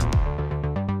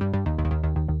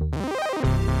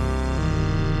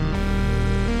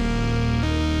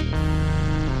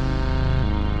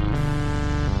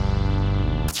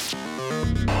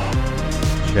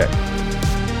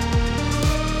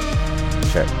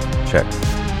Check.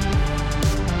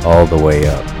 All the way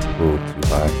up. Ooh, too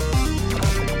high.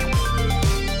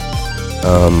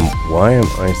 Why am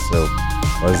I so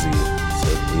fuzzy,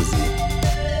 so easy?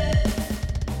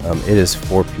 It is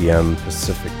 4 p.m.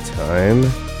 Pacific time,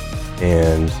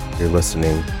 and you're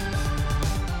listening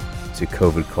to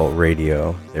COVID Cult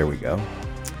Radio. There we go.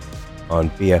 On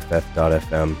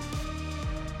BFF.fm.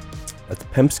 That's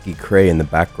Pemsky Kray in the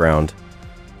background,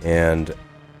 and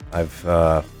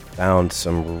I've found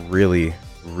some really,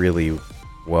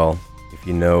 well, if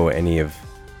you know any of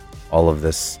all of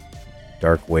this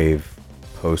dark wave,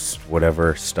 post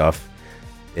whatever stuff,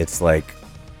 it's like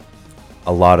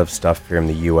a lot of stuff here in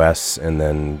the US and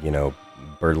then,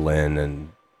 Berlin and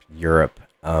Europe,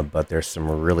 but there's some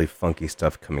really funky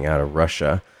stuff coming out of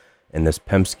Russia. And this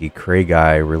Pemsky Kray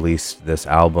guy released this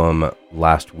album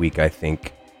last week, I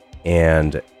think.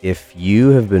 And if you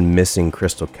have been missing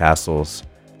Crystal Castles,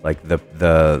 like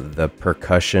the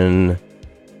percussion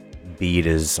beat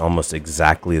is almost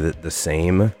exactly the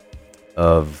same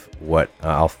of what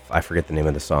I forget the name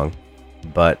of the song,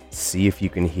 but see if you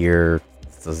can hear.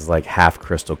 This is like half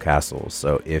Crystal Castles.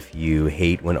 So if you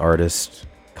hate when artists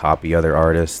copy other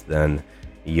artists, then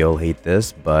you'll hate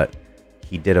this, but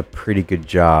he did a pretty good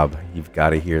job. You've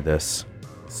got to hear this.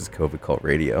 This is COVID Cult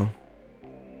Radio.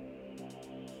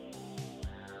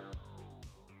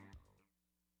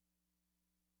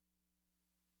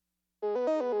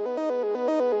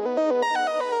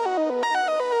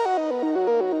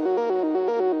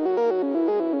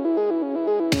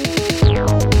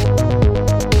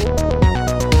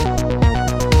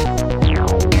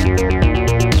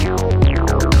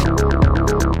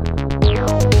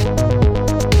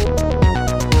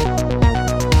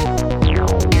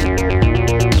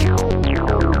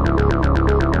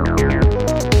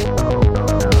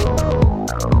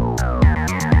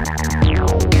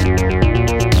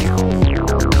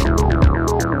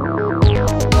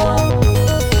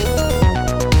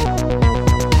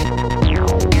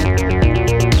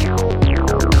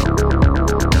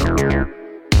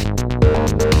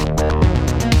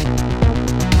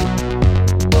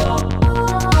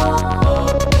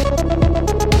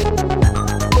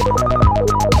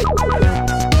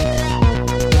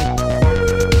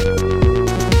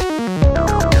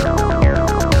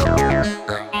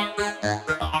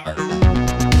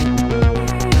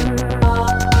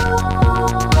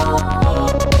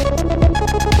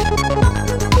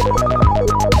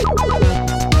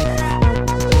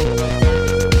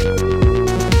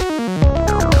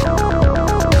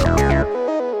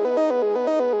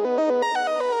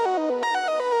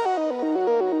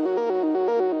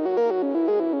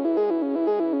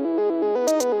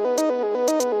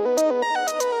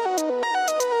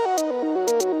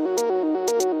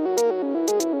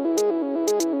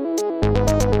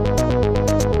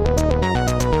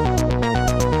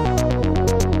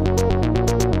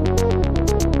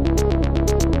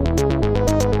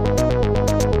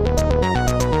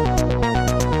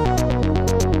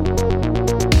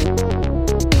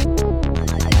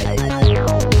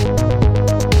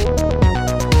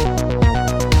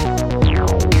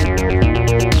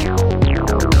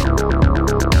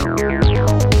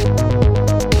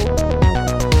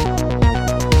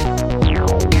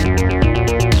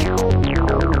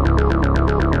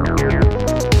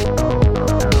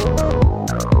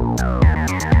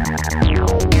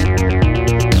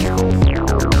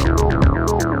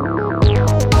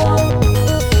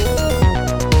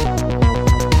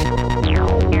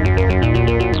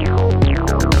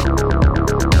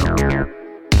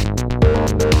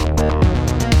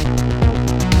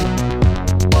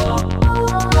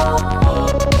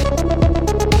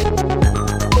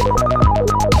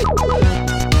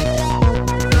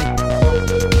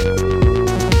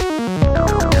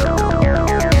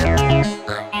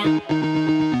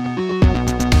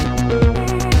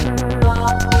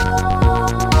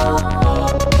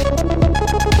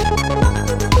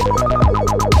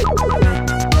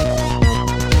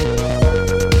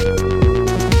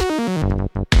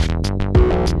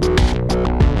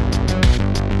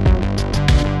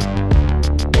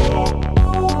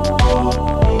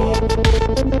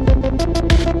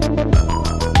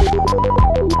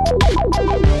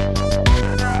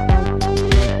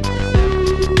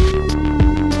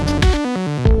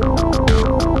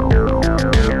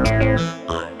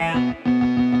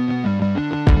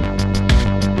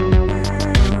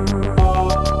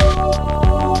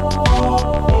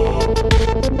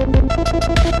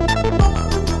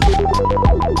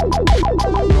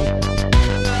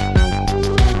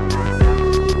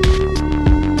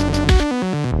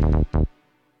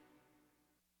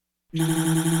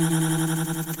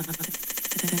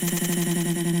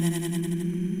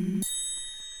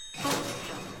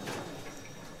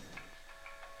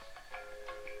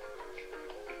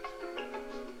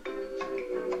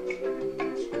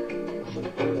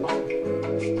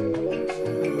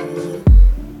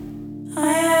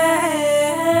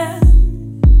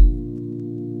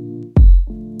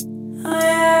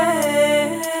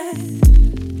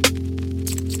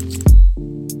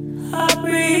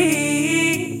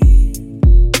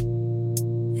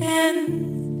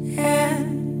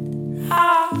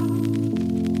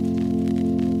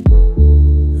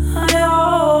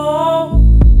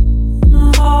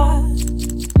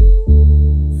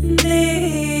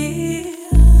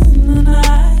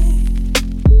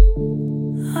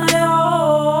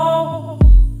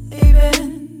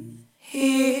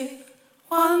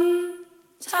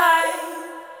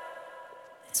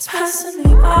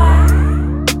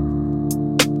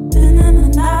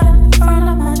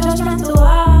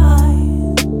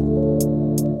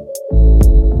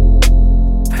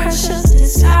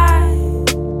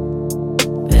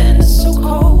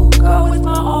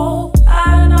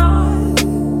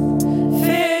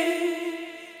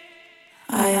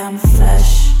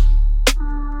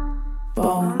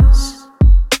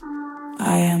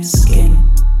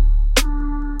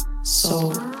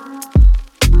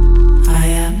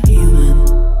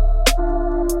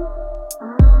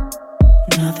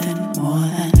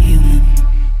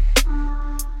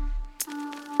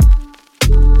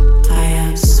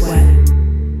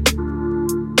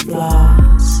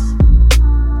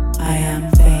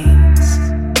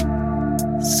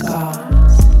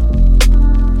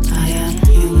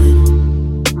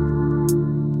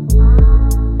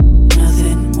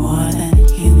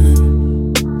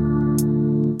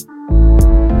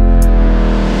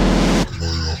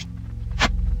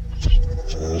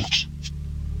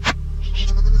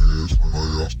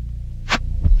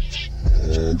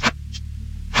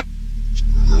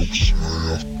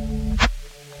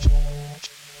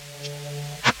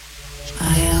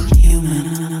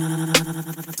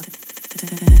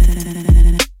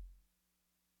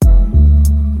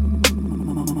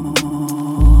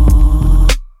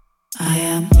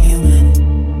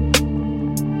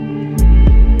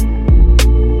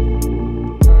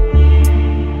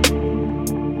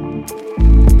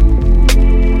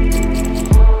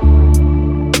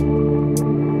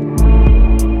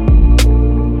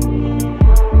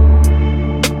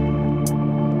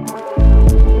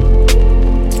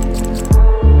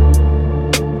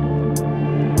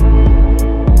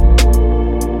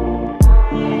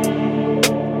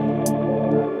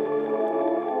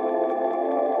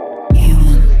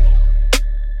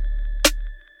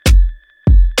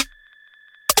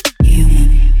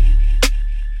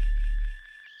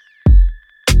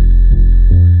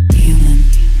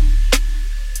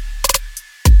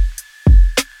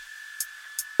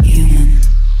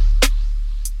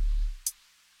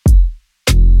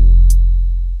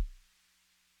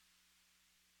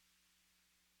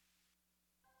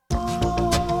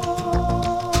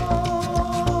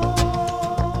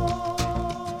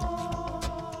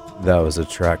 That was a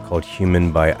track called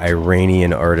Human by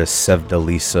Iranian artist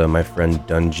Sevdaliza. My friend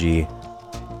Dungy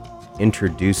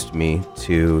introduced me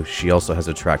to. She also has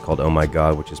a track called Oh My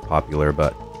God, which is popular,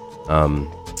 but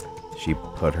she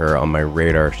put her on my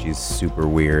radar. She's super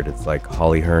weird. It's like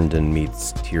Holly Herndon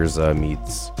meets Tirza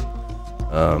meets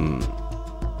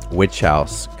Witch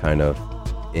House, kind of.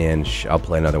 And I'll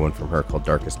play another one from her called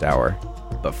Darkest Hour.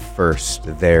 But first,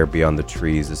 There Beyond the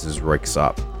Trees. This is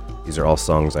Roiksop. These are all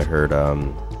songs I heard.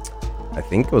 I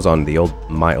think it was on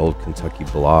my old Kentucky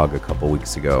blog a couple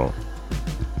weeks ago,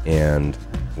 and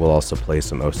we'll also play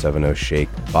some 070 Shake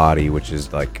Body, which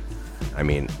is like, I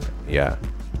mean, yeah,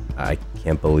 I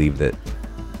can't believe that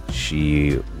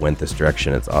she went this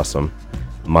direction. It's awesome.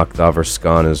 Makda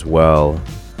Verskan as well.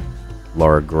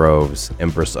 Laura Groves,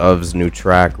 Empress of's new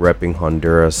track, repping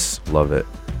Honduras. Love it.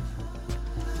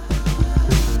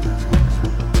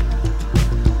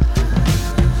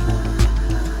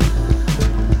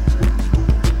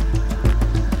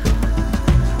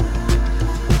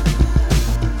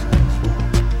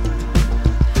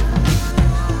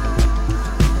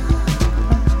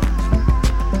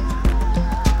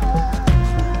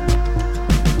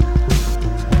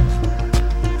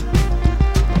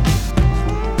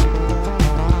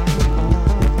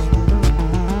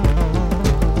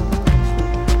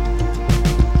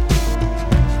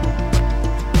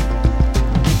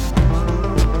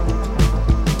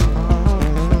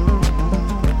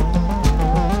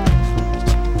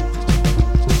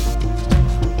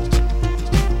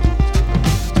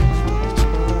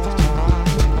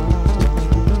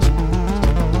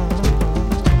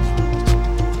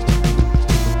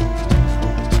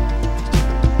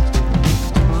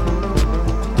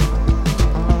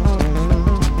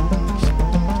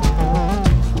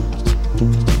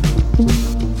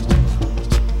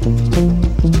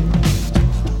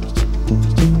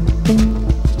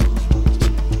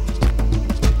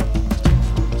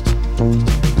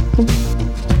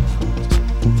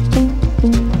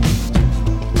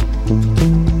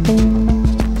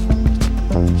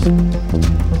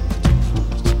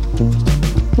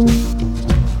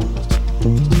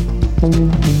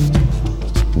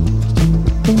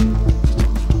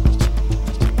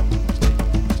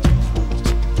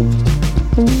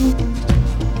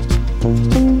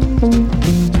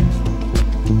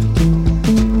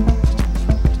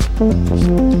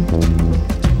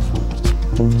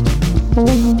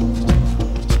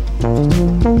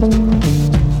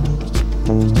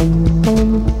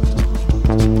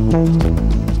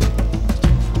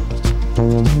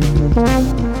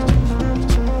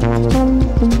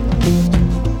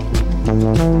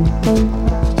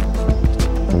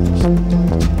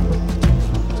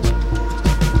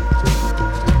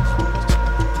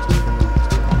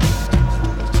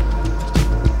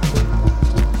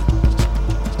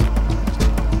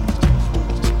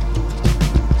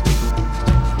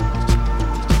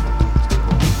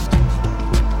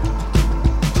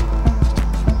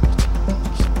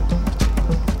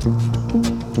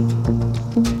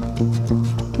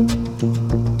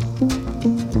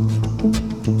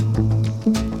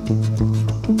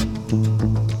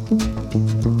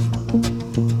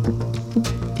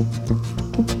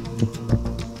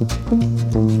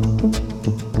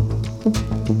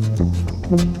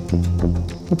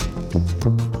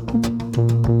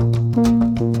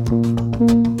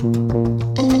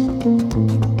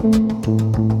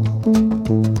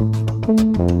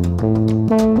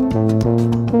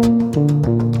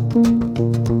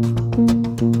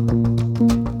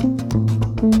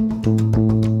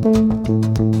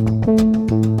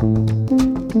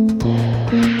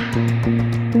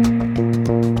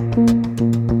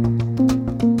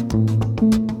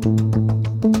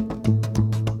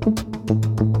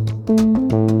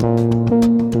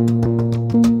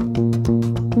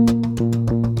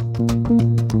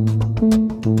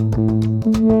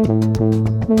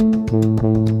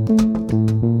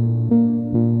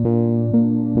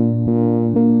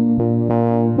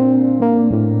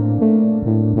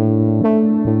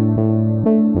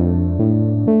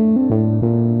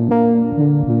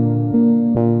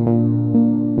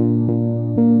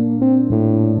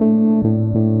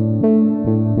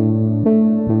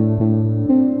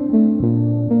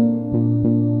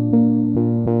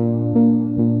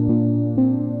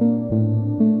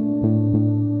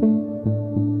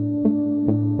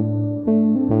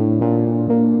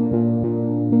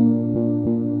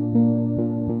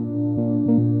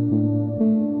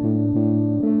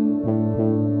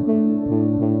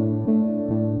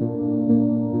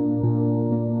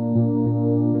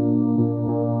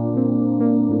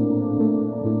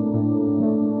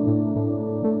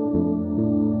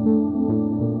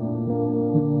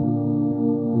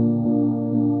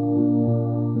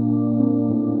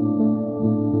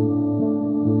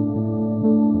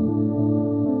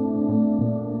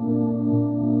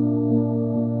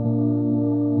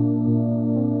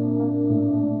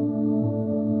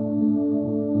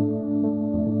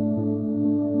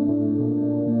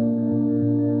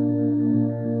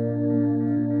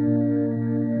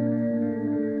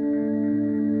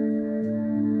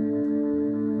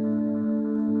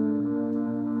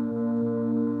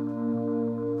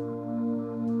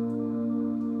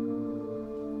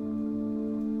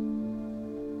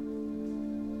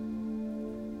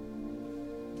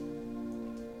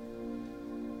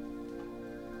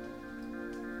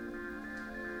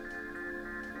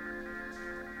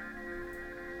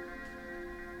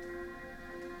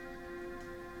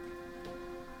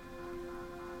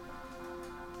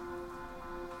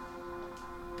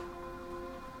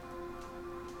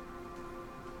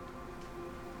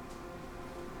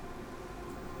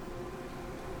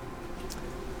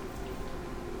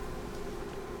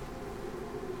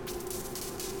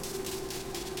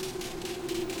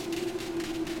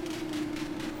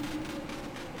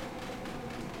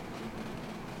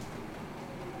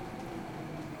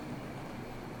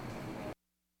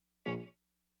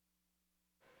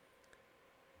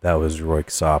 That was Roy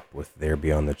Xop with There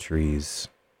Beyond the Trees,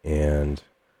 and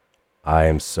I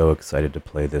am so excited to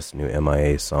play this new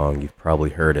MIA song. You've probably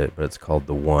heard it, but it's called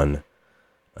The One.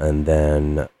 And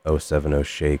then 070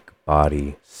 Shake,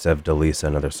 Body, Sevdaliza,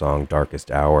 another song,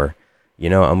 Darkest Hour. You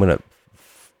know, I'm going to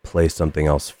play something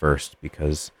else first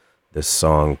because this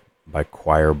song by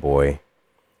Choir Boy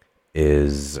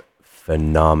is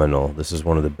phenomenal. This is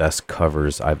one of the best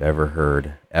covers I've ever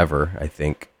heard, ever, I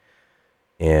think.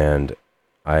 And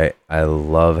I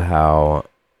love how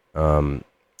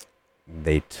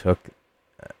they took,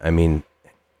 I mean,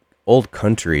 old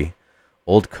country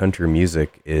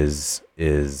music is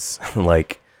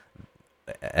like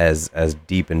as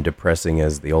deep and depressing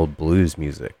as the old blues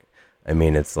music. I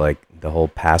mean, it's like the whole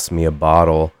 "pass me a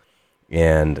bottle"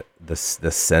 and the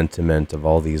sentiment of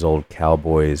all these old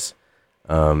cowboys,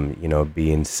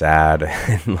 being sad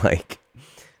and like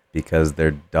because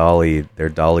their dolly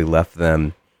left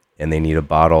them and they need a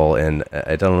bottle. And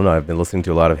I don't know. I've been listening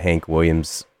to a lot of Hank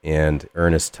Williams and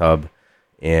Ernest Tubb,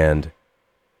 and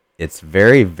it's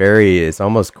very, very, it's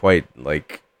almost quite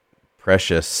like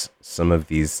precious, some of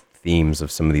these themes of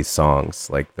some of these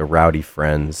songs. Like the Rowdy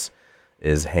Friends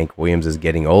is Hank Williams is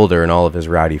getting older and all of his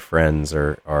rowdy friends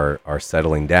are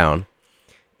settling down.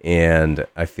 And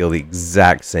I feel the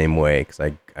exact same way because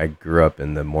I grew up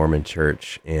in the Mormon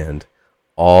church, and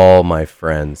all my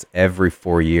friends, every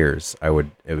 4 years, it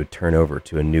would turn over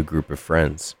to a new group of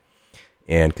friends,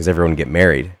 and because everyone would get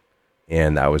married,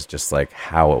 and that was just like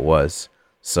how it was.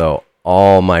 So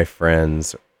all my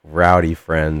friends, rowdy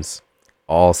friends,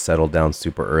 all settled down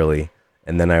super early,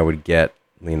 and then I would get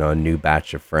a new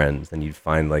batch of friends, and you'd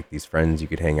find like these friends you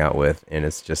could hang out with, and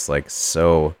it's just like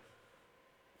so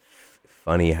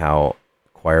funny how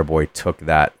Choir Boy took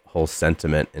that whole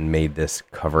sentiment and made this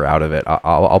cover out of it.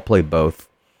 I'll play both.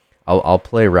 I'll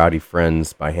play Rowdy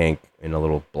Friends by Hank in a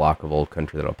little block of old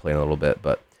country that I'll play in a little bit,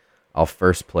 but I'll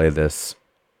first play this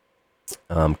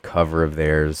cover of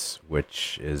theirs,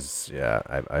 which is,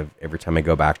 I've every time I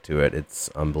go back to it, it's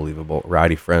unbelievable.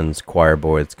 Rowdy Friends, Choir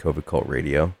Boy, it's COVID Cult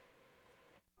Radio.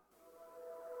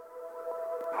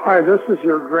 Hi, this is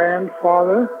your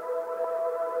grandfather.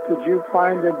 Did you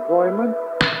find employment?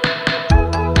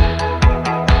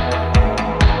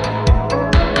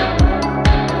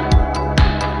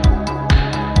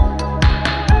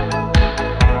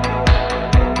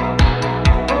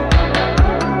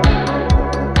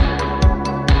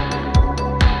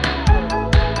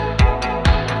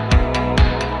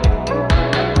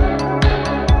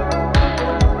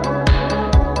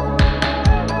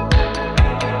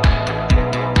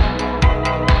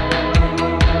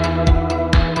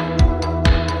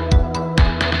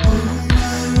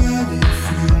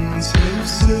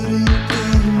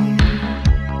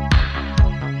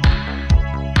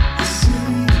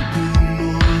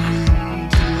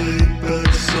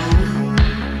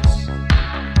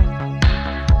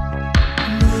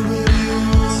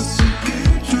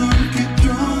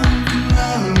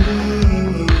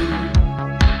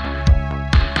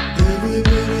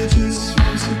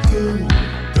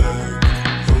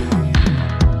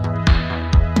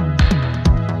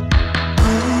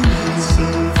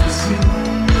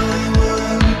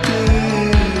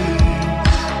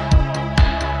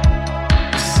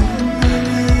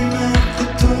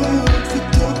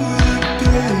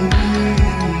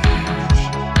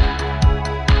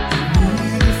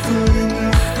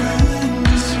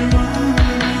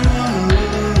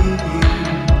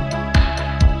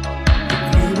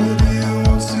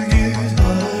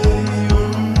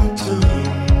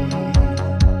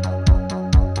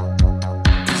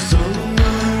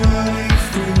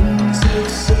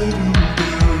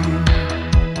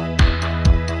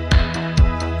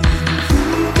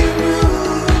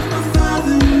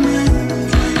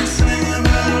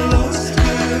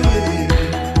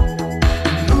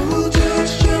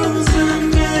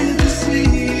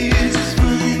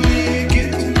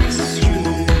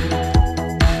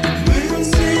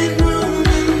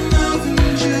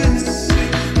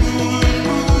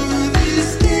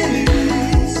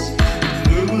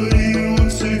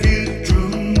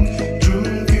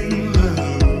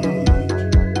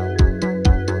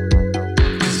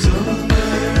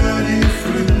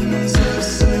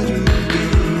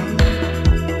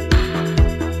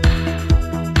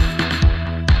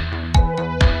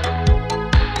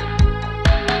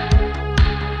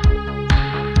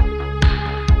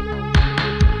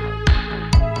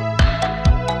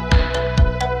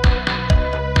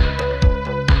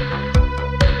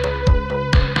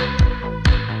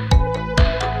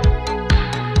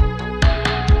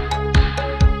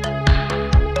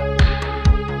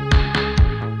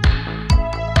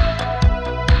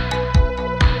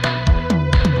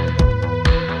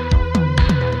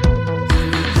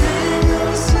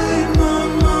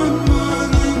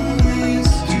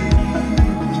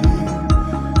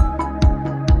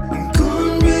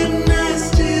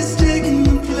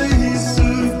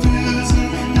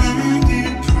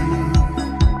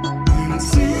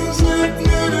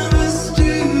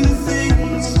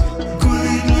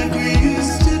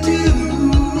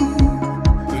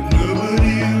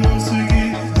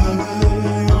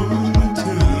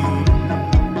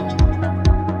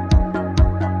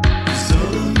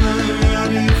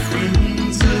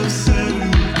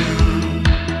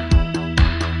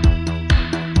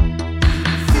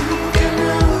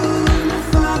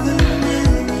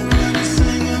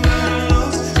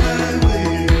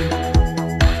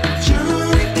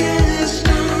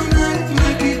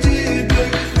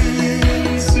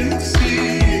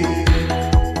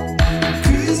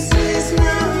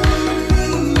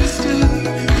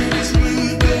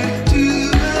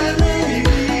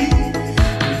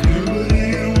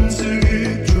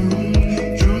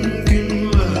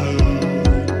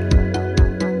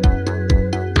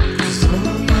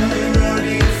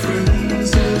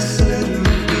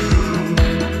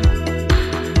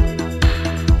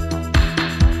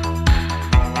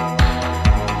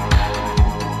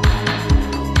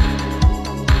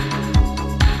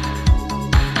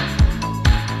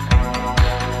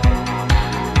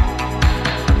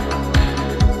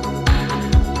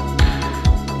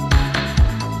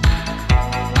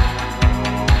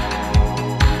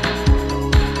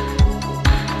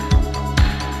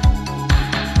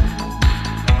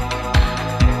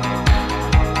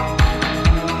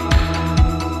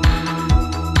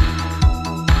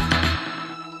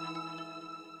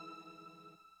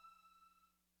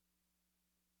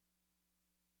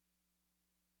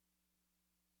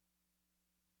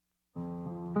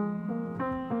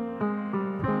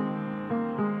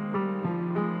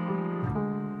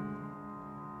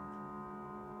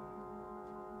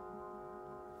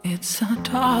 It's the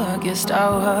darkest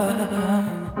hour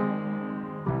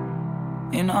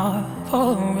in our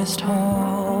forest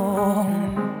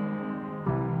home.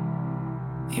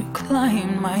 You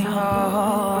climbed my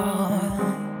heart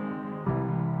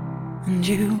and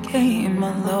you came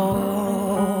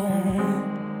alone.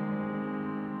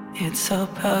 It's a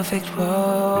perfect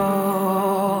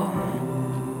world.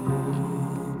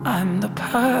 I'm the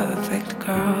perfect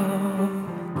girl.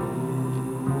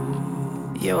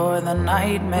 You're the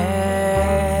nightmare,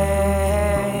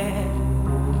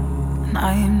 and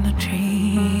I'm the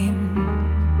dream.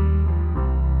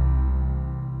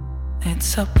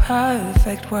 It's a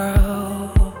perfect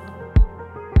world.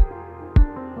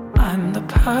 I'm the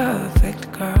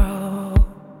perfect girl.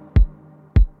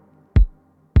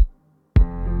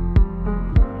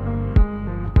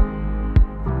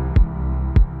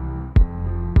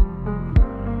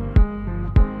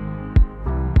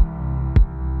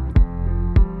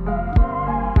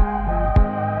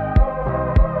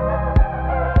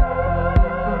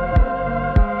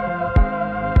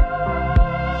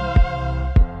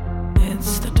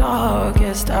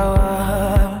 Darkest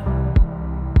hour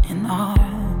in our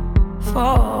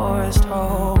forest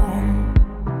home.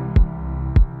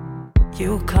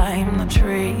 You climbed the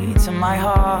tree to my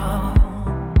heart,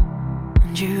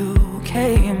 and you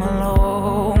came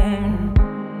alone.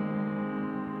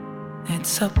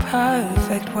 It's a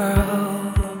perfect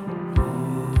world.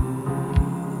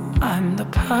 I'm the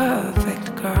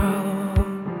perfect girl.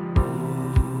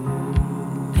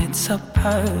 It's a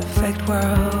perfect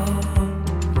world.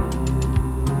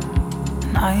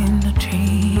 I'm the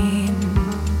dream.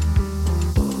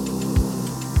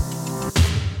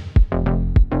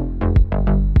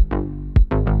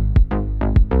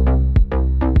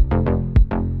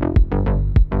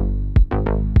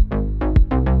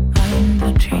 I'm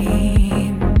the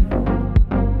dream.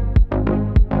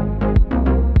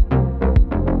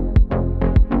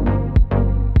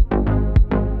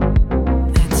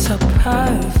 It's a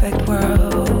perfect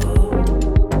world.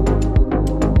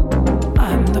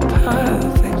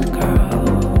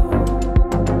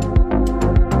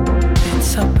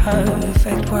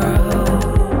 Perfect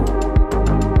world,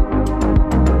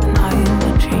 and I'm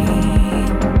the dream.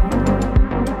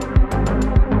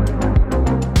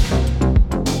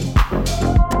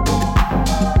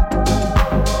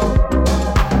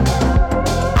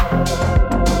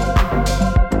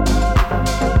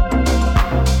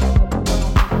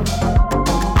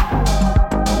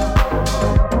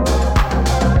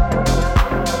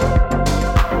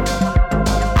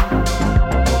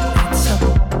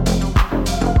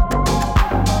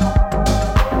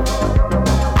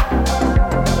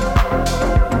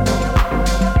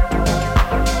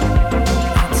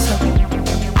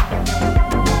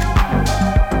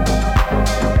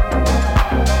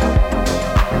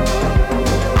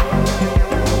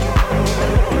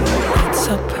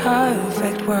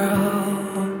 Perfect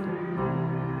world.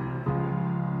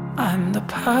 I'm the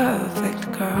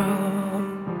perfect girl.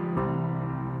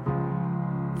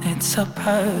 It's a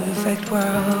perfect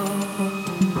world.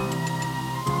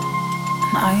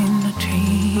 And I'm the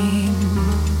dream.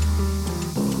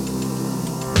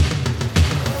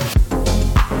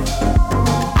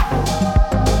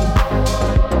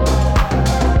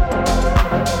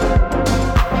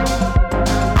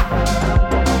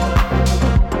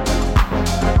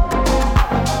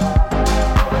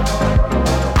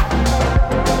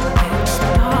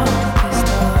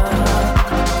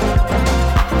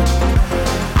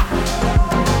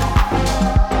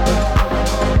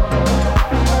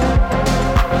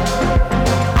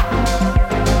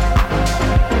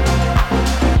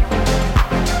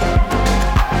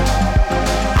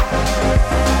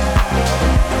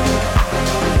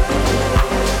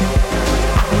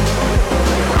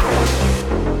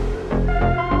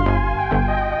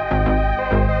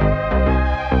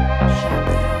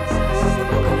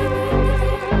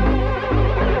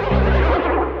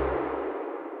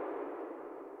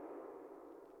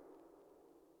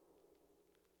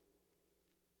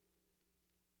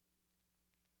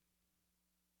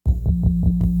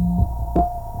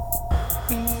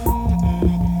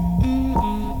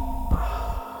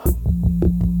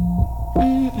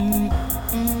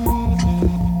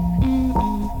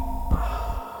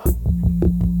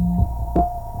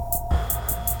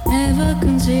 Never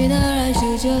consider I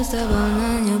should just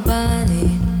abandon your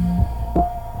body.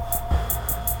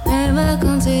 Never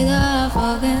consider I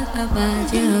forget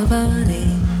about your body.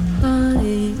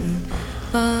 Body,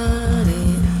 body,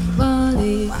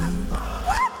 body,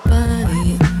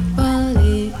 body,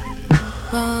 body,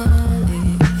 body,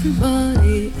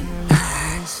 body.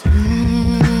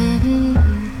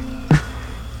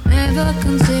 Never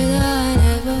consider I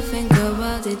never think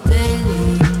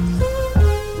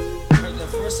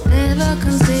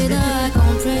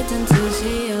tan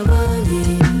sucia,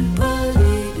 body,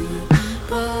 body,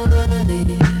 body,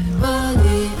 body,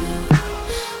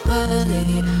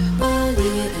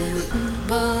 body,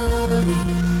 body,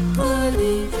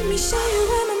 body. Let me show you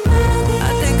when I'm ready.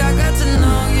 I think I got to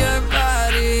know your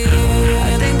body.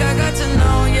 I think I got to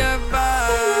know your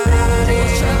body.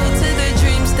 We'll travel to the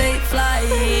dream state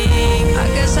flying. I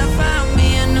guess I found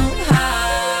me a new high.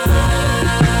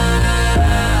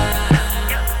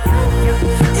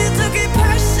 You took it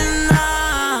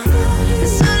personal.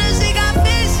 As soon as it got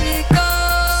physical,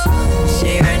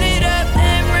 she ran it up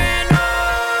and ran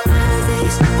off.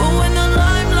 But when the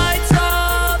limelight's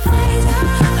off,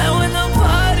 and when the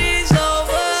party's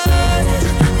over,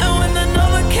 and when the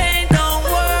Novocaine don't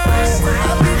work,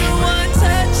 I'll be the one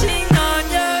touching on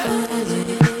you.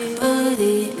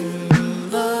 Body,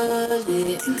 body,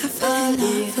 think I fell in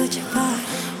love with your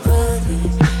body,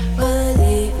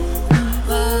 body,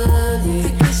 body. I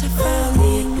guess I found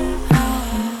me a new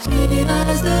high. She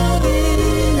has the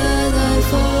windows that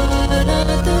fall out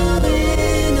the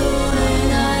window,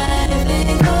 and I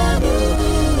think of you.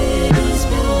 It's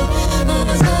pure,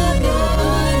 as a pure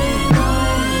body,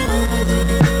 body,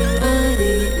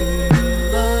 body.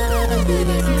 Think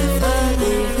I fell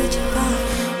in love with your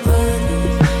body,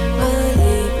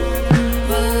 body,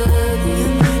 body.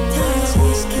 My touch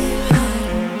is getting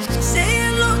hot. Say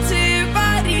hello to your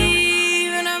body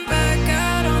when I'm back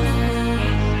out on the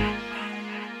road.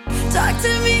 Talk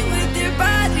to me with your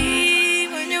body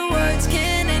when your words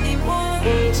can't anymore. I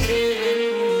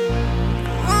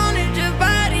wanted your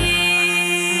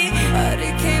body, but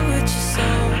it came with your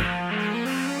soul.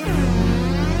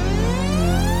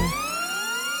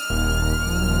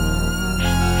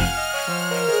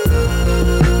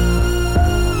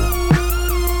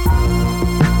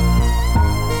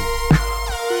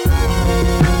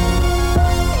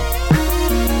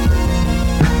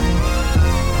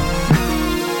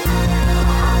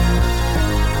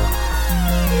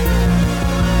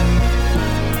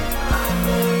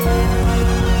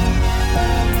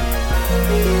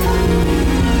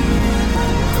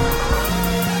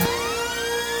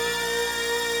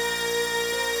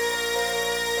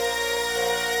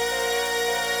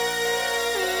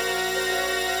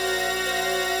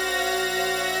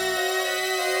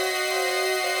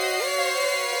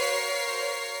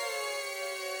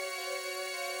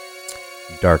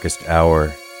 Darkest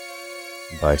Hour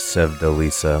by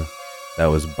Sevdaliza. That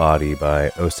was Body by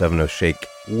 070 Shake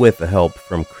with the help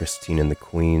from Christine and the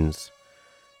Queens.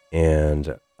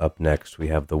 And up next we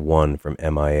have The One from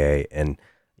MIA. And,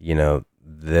 you know,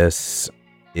 this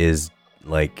is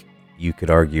like, you could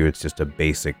argue it's just a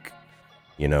basic,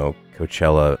 you know,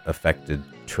 Coachella affected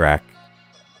track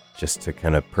just to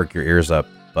kind of perk your ears up.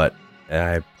 But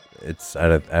I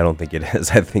don't think it is.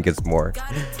 I think it's more.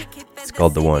 It's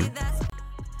called The One.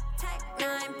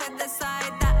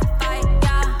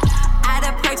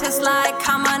 Like,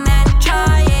 come on and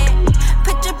try it.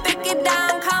 Put your picket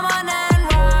down, come on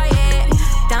and riot.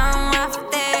 Down rough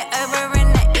there, over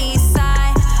in the east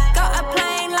side. Got a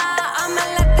plane like, I'ma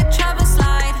let the trouble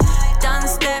slide. Done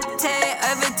stepped it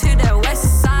over to the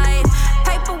west side.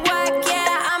 Paperwork,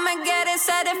 yeah, I'ma get it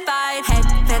certified. Head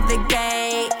for the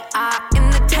gate, out in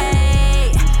the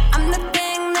tape. I'm the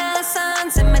thing the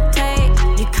sons imitate.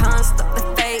 You can't stop the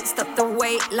fate, stop the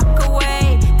wait, lock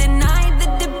away. Deny the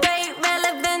debate.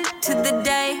 To the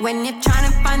day when you're trying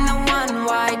to find the one,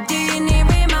 why do you need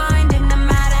reminding? No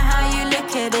matter how you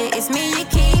look at it, it's me you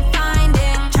keep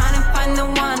finding. Trying to find the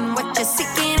one, what you're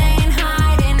seeking ain't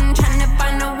hiding. Trying to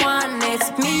find the one, it's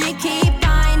me you keep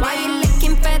finding. Why you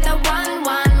looking for the one,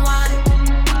 one, one?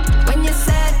 When your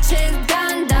search is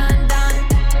done, done, done.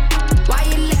 Why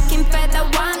you looking for the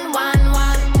one, one,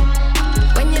 one?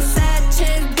 When your search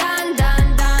is done,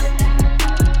 done, done.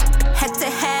 Head to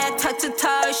head, toe to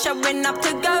toe, showing up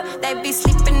to go. They be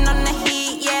sleeping on the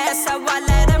heat, yeah, so I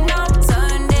let them know.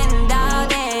 Zoned in,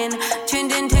 dialed in,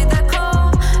 tuned into the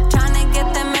call. Trying to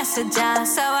get the message out,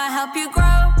 so I help you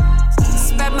grow.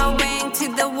 Spread my wing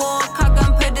to the wall, I'm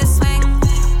gonna put a swing.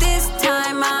 This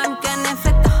time I'm gonna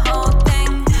flip the whole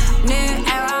thing. New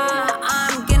era,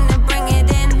 I'm gonna bring it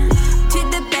in. To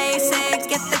the basics,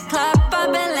 get the club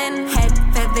bubbling. Head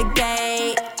for the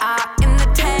gate, out in the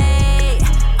tape.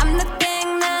 I'm the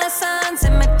thing the sons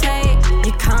imitate.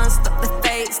 You can't stop the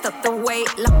fate, stop the wait,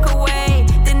 lock away.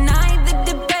 Deny the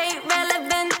debate,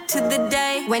 relevant to the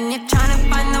day. When you're trying to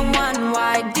find the one,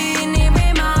 why do you need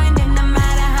reminding? No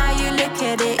matter how you look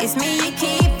at it, it's me you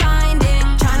keep finding.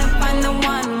 Trying to find the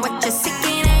one, what you're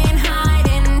seeking ain't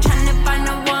hiding. Trying to find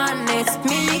the one, it's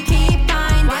me you keep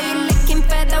finding. Why you looking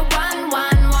for the one,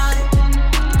 one, one?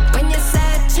 When your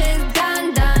search is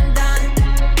done, done, done.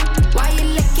 Why you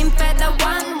looking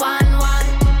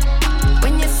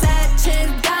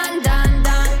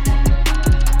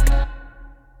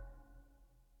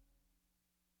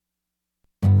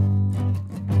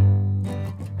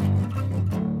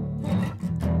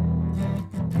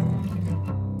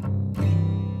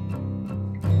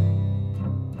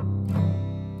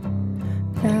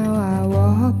Now I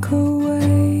walk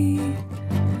away,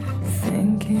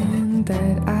 thinking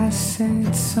that I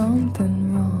said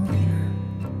something wrong.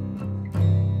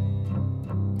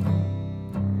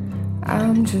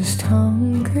 I'm just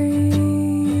hungry,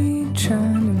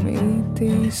 trying to meet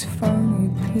these funny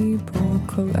people,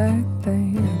 collect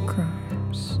their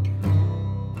crumbs.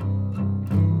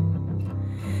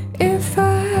 If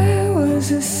I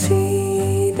was a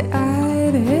seed,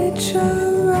 I'd hitch a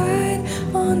ride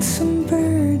on some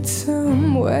bird,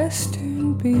 some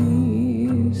western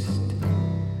beast.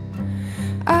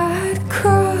 I'd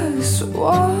cross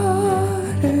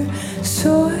water,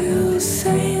 soil,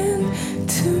 sand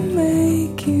to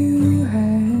make you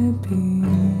happy.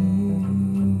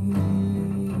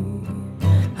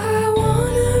 I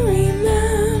wanna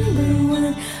remember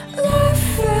when life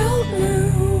felt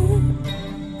new.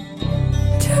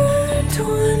 Turned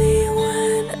 20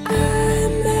 when I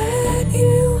met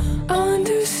you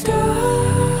under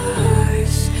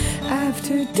stars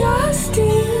after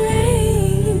dusty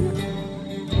rain.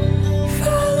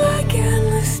 Felt like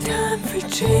endless time for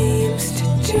dreams to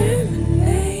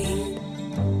germinate.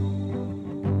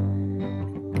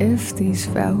 If these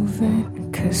velvet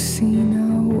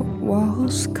casino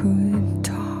walls could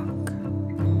talk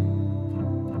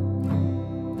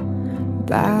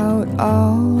about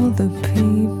all the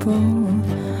people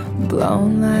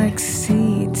blown like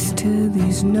seeds to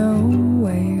these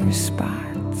nowhere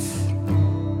spots.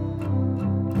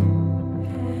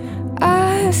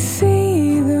 I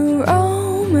see the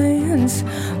romance,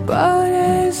 but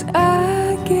as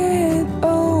I get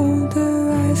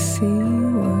older, I see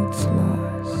what's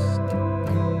lost.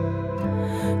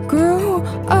 Grew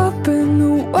up in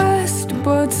the West,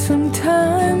 but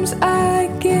sometimes I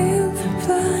give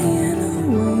flying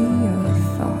away a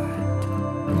thought.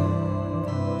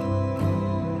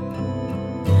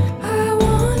 I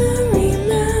wanna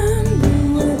remember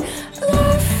when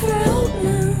life felt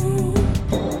new.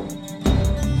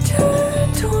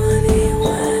 Turned 20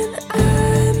 when I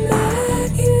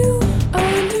met you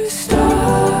under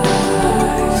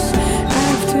stars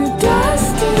after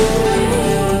dusty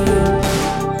rain.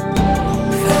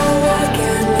 Felt like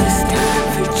endless time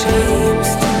for dreams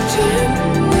to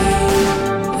germinate.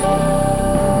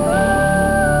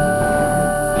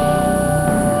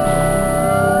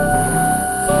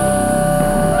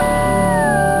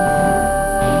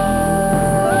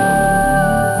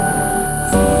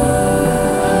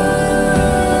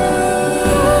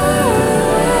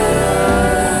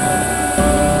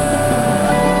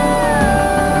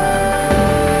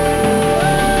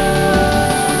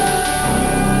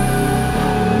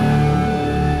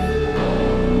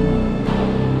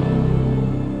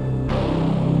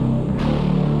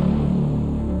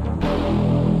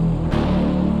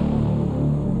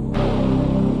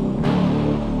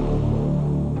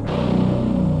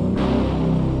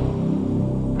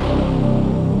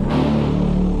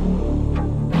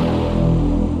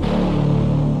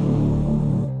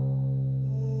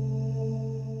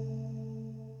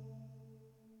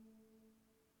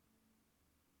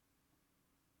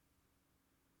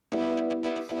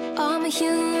 I'm a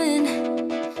human,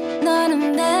 not a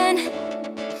man.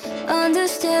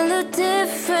 Understand the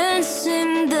difference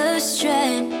in the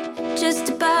strand. Just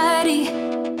a body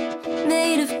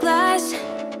made of glass.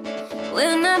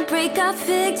 When I break, I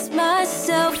fix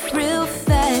myself real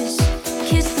fast.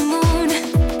 Kiss the moon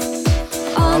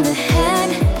on the head,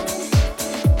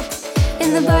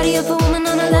 in the body of a woman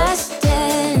on her last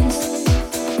dance.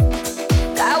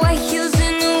 Got white heels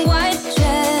in a white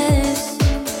dress.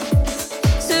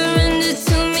 Surrender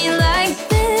to me like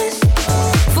this.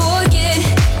 Forget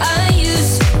I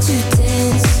used to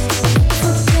dance.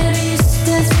 Forget I used to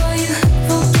dance for you.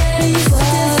 Forget I used to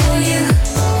dance for you.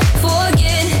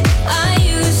 Forget I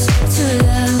used to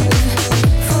love.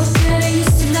 Forget I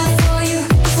used to love for you.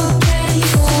 Forget I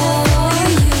used to love for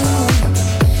you.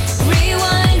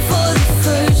 Rewind for the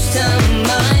first time,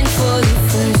 mine for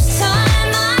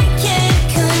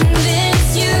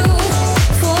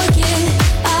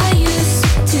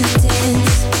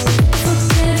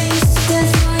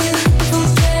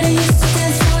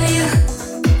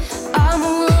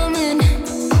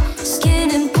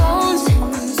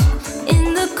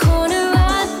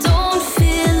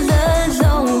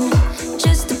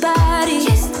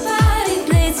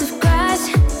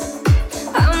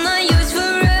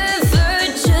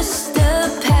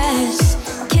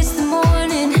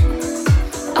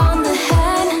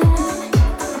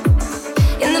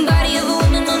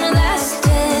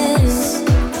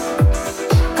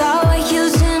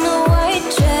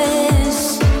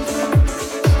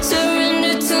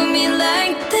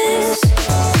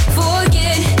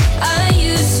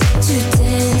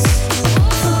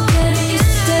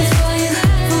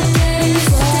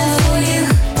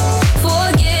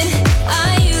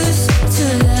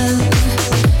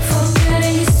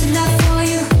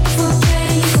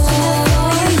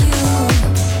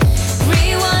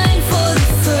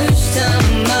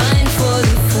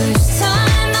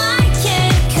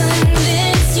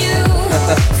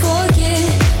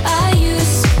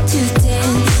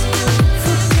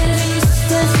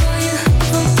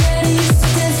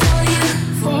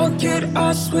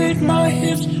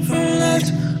from left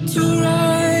to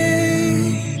right.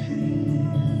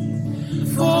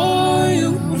 For you,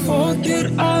 forget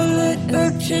I let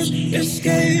urchins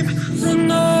escape the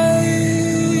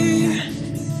night.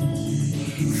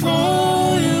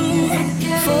 For you,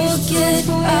 forget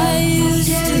I used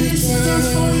to dance.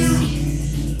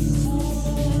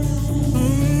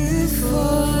 For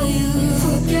you,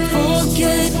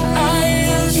 forget I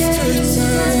used to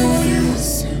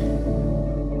dance.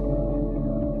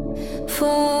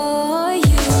 For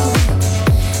you,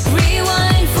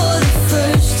 rewind for the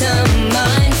first time,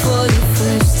 mine for the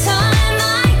first time. I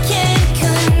can't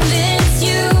convince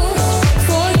you.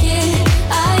 Forget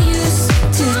I used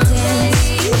to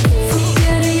dance.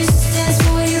 Forget I used to dance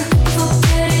for you.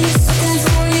 Forget I used to dance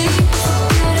for you.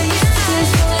 Forget I used to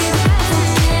dance for you.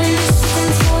 Forget I used to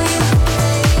dance for you.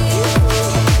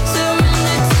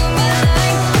 Surrender to me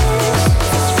like this.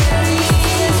 Forget I used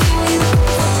to dance for you.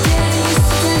 Forget I used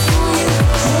to dance for you.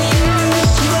 Forget I used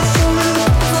to dance for you. Forget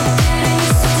I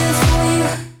used to dance for you.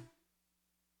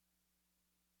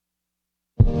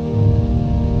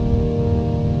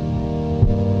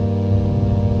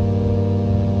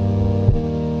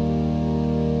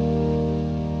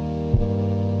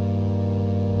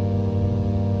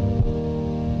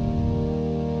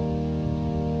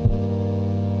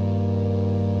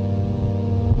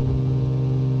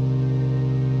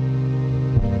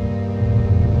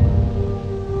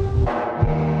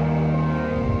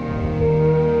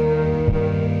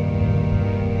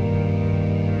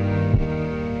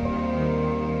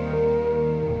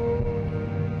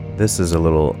 This is a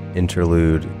little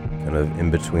interlude, kind of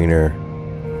in-betweener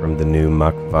from the new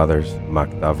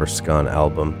Maktavarskan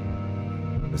album.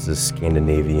 This is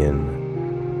Scandinavian.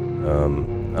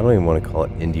 I don't even want to call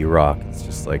it indie rock. It's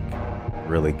just like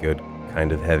really good,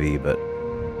 kind of heavy, but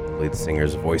the lead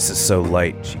singer's voice is so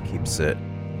light, she keeps it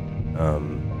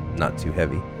not too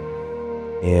heavy.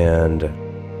 And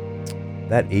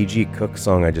that A.G. Cook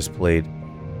song I just played,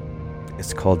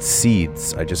 it's called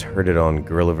Seeds. I just heard it on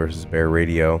Gorilla vs. Bear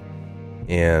Radio,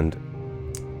 and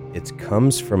it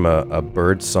comes from a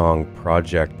birdsong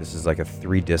project. This is like a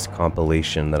 3-disc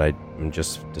compilation that I'm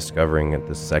just discovering at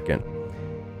this second,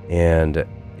 and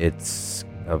it's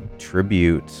a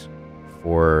tribute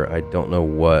for, I don't know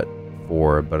what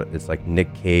for, but it's like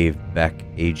Nick Cave, Beck,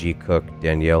 A.G. Cook,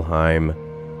 Danielle Haim,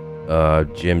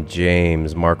 Jim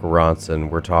James, Mark Ronson.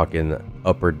 We're talking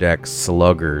Upper Deck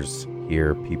Sluggers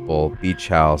here, people. Beach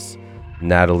House,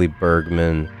 Natalie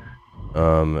Bergman.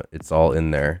 It's all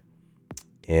in there.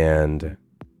 And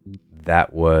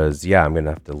that was, I'm gonna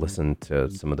have to listen to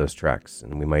some of those tracks,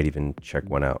 and we might even check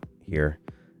one out here.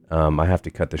 I have to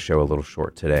cut the show a little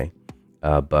short today,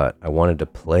 but I wanted to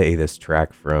play this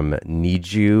track from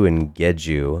Niju and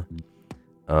Geju.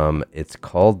 It's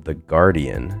called The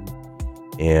Guardian,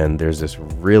 and there's this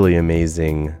really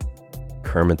amazing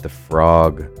Kermit the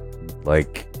Frog,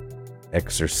 like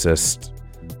exorcist.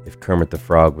 If Kermit the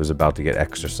Frog was about to get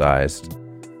exorcised,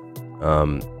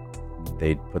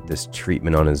 they put this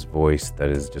treatment on his voice that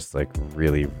is just like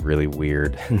really, really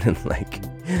weird, and like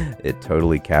it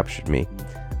totally captured me.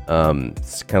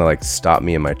 It's kind of like stopped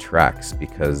me in my tracks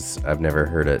because I've never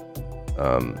heard it.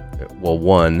 Well,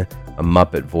 one, a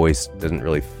Muppet voice doesn't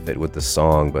really fit with the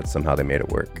song, but somehow they made it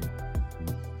work.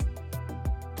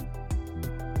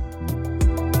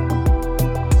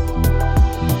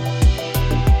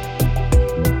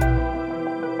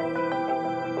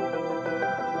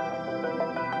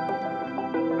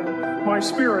 My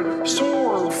spirit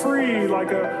soared free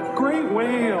like a great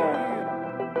whale,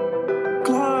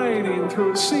 gliding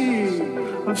through a sea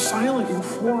of silent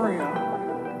euphoria.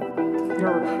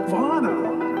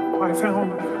 Nirvana, I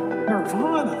found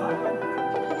Nirvana.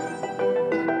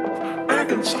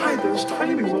 Back inside this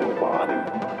tiny little body.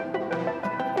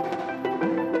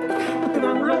 But then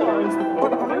I realized,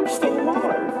 but I'm still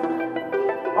alive.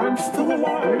 I'm still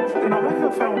alive, and I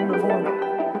have found Nirvana.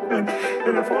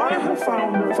 And if I have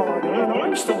found Nirvana and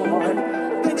I'm still alive,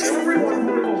 then everyone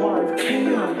who is alive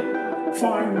can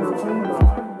find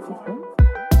Nirvana.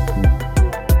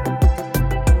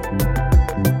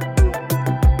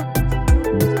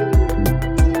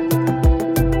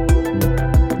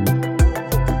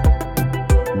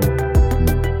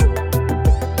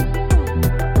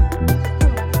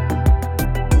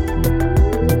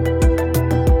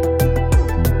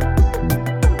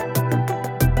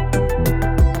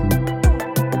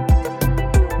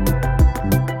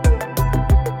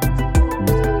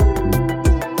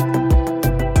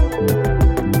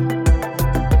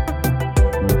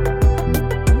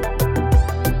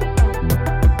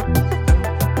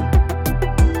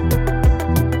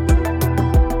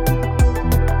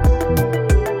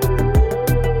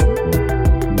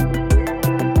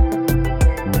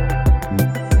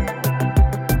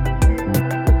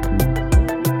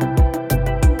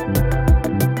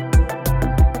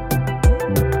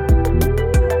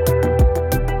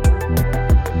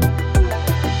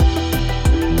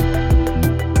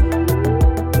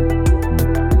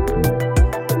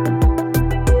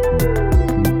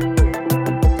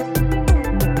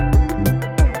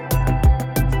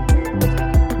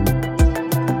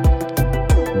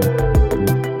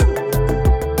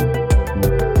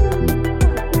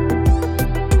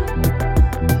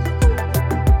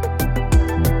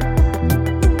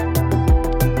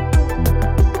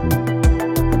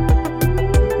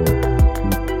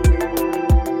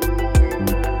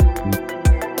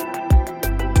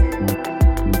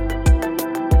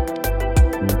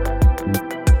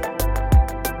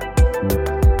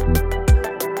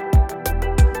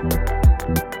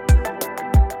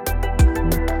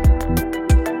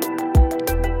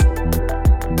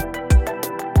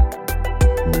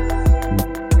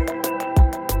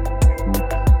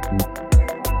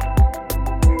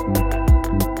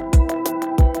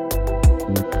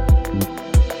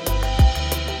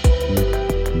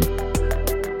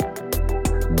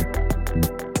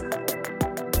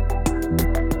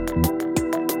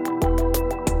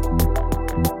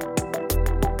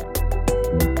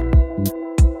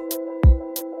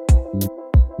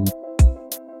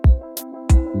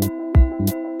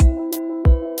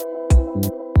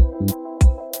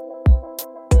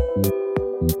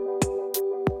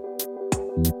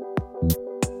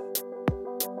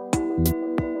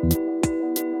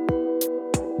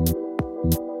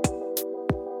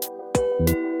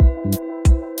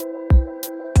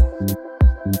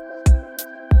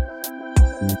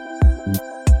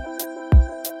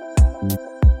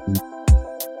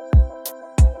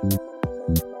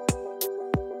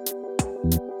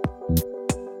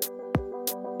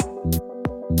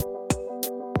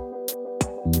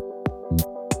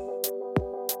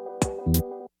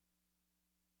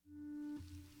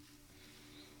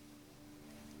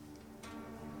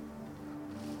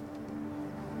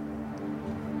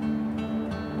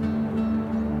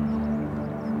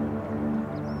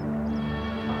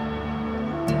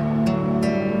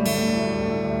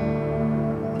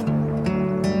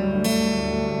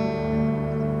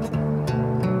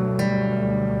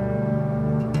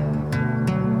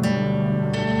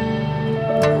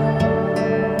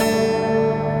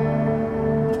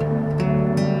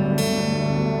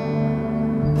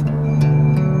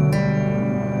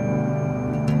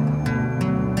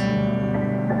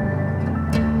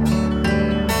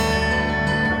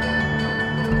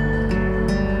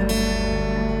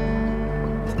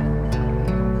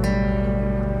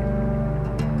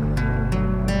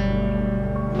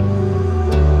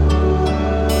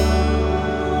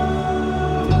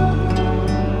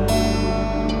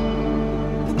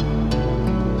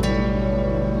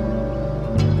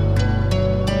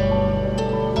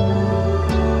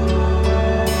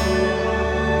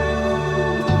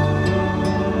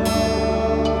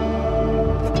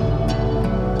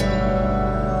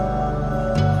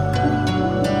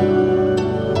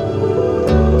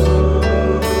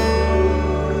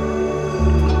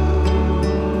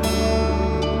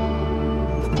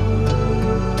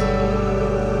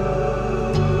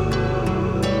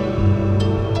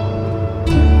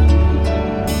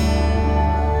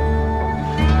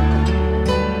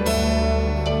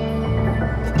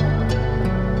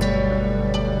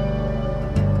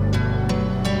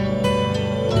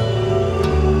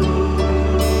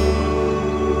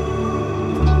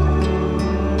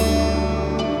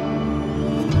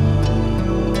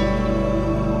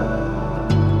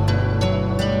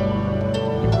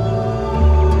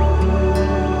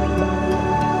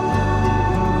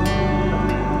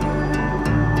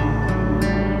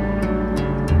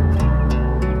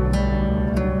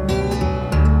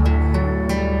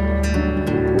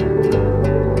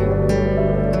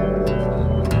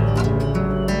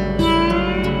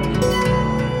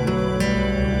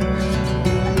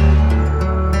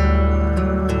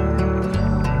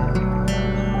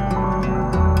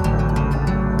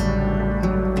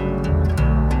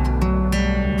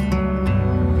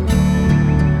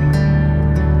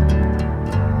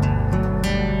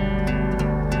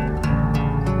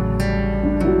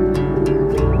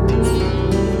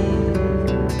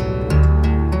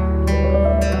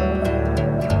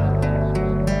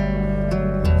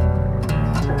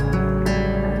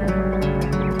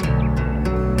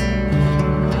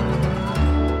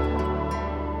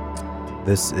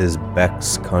 This is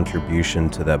Beck's contribution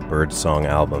to that Birdsong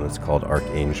album. It's called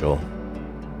Archangel.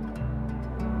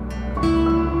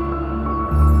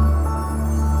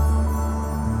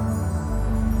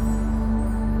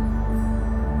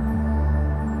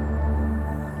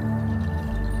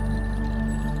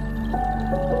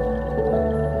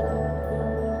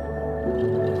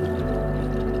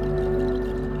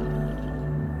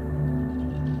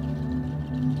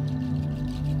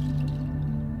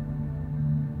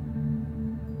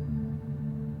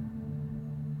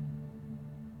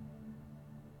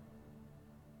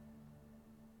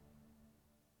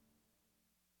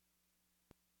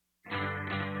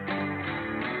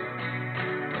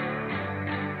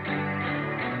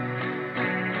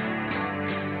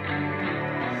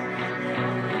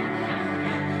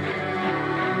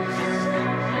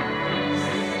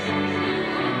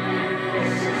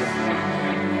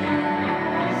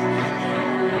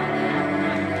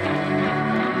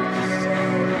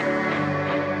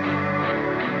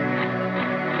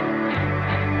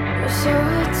 So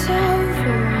it's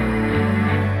over,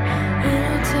 and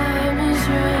our time is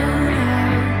run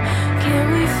out. Can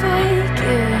we fake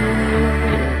it?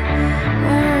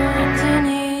 We're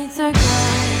underneath the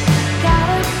ground.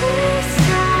 Gotta be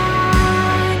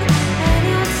strong, and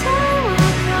your time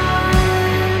will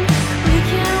come. We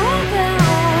can wait that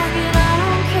long, and I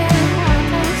don't care what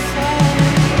they say.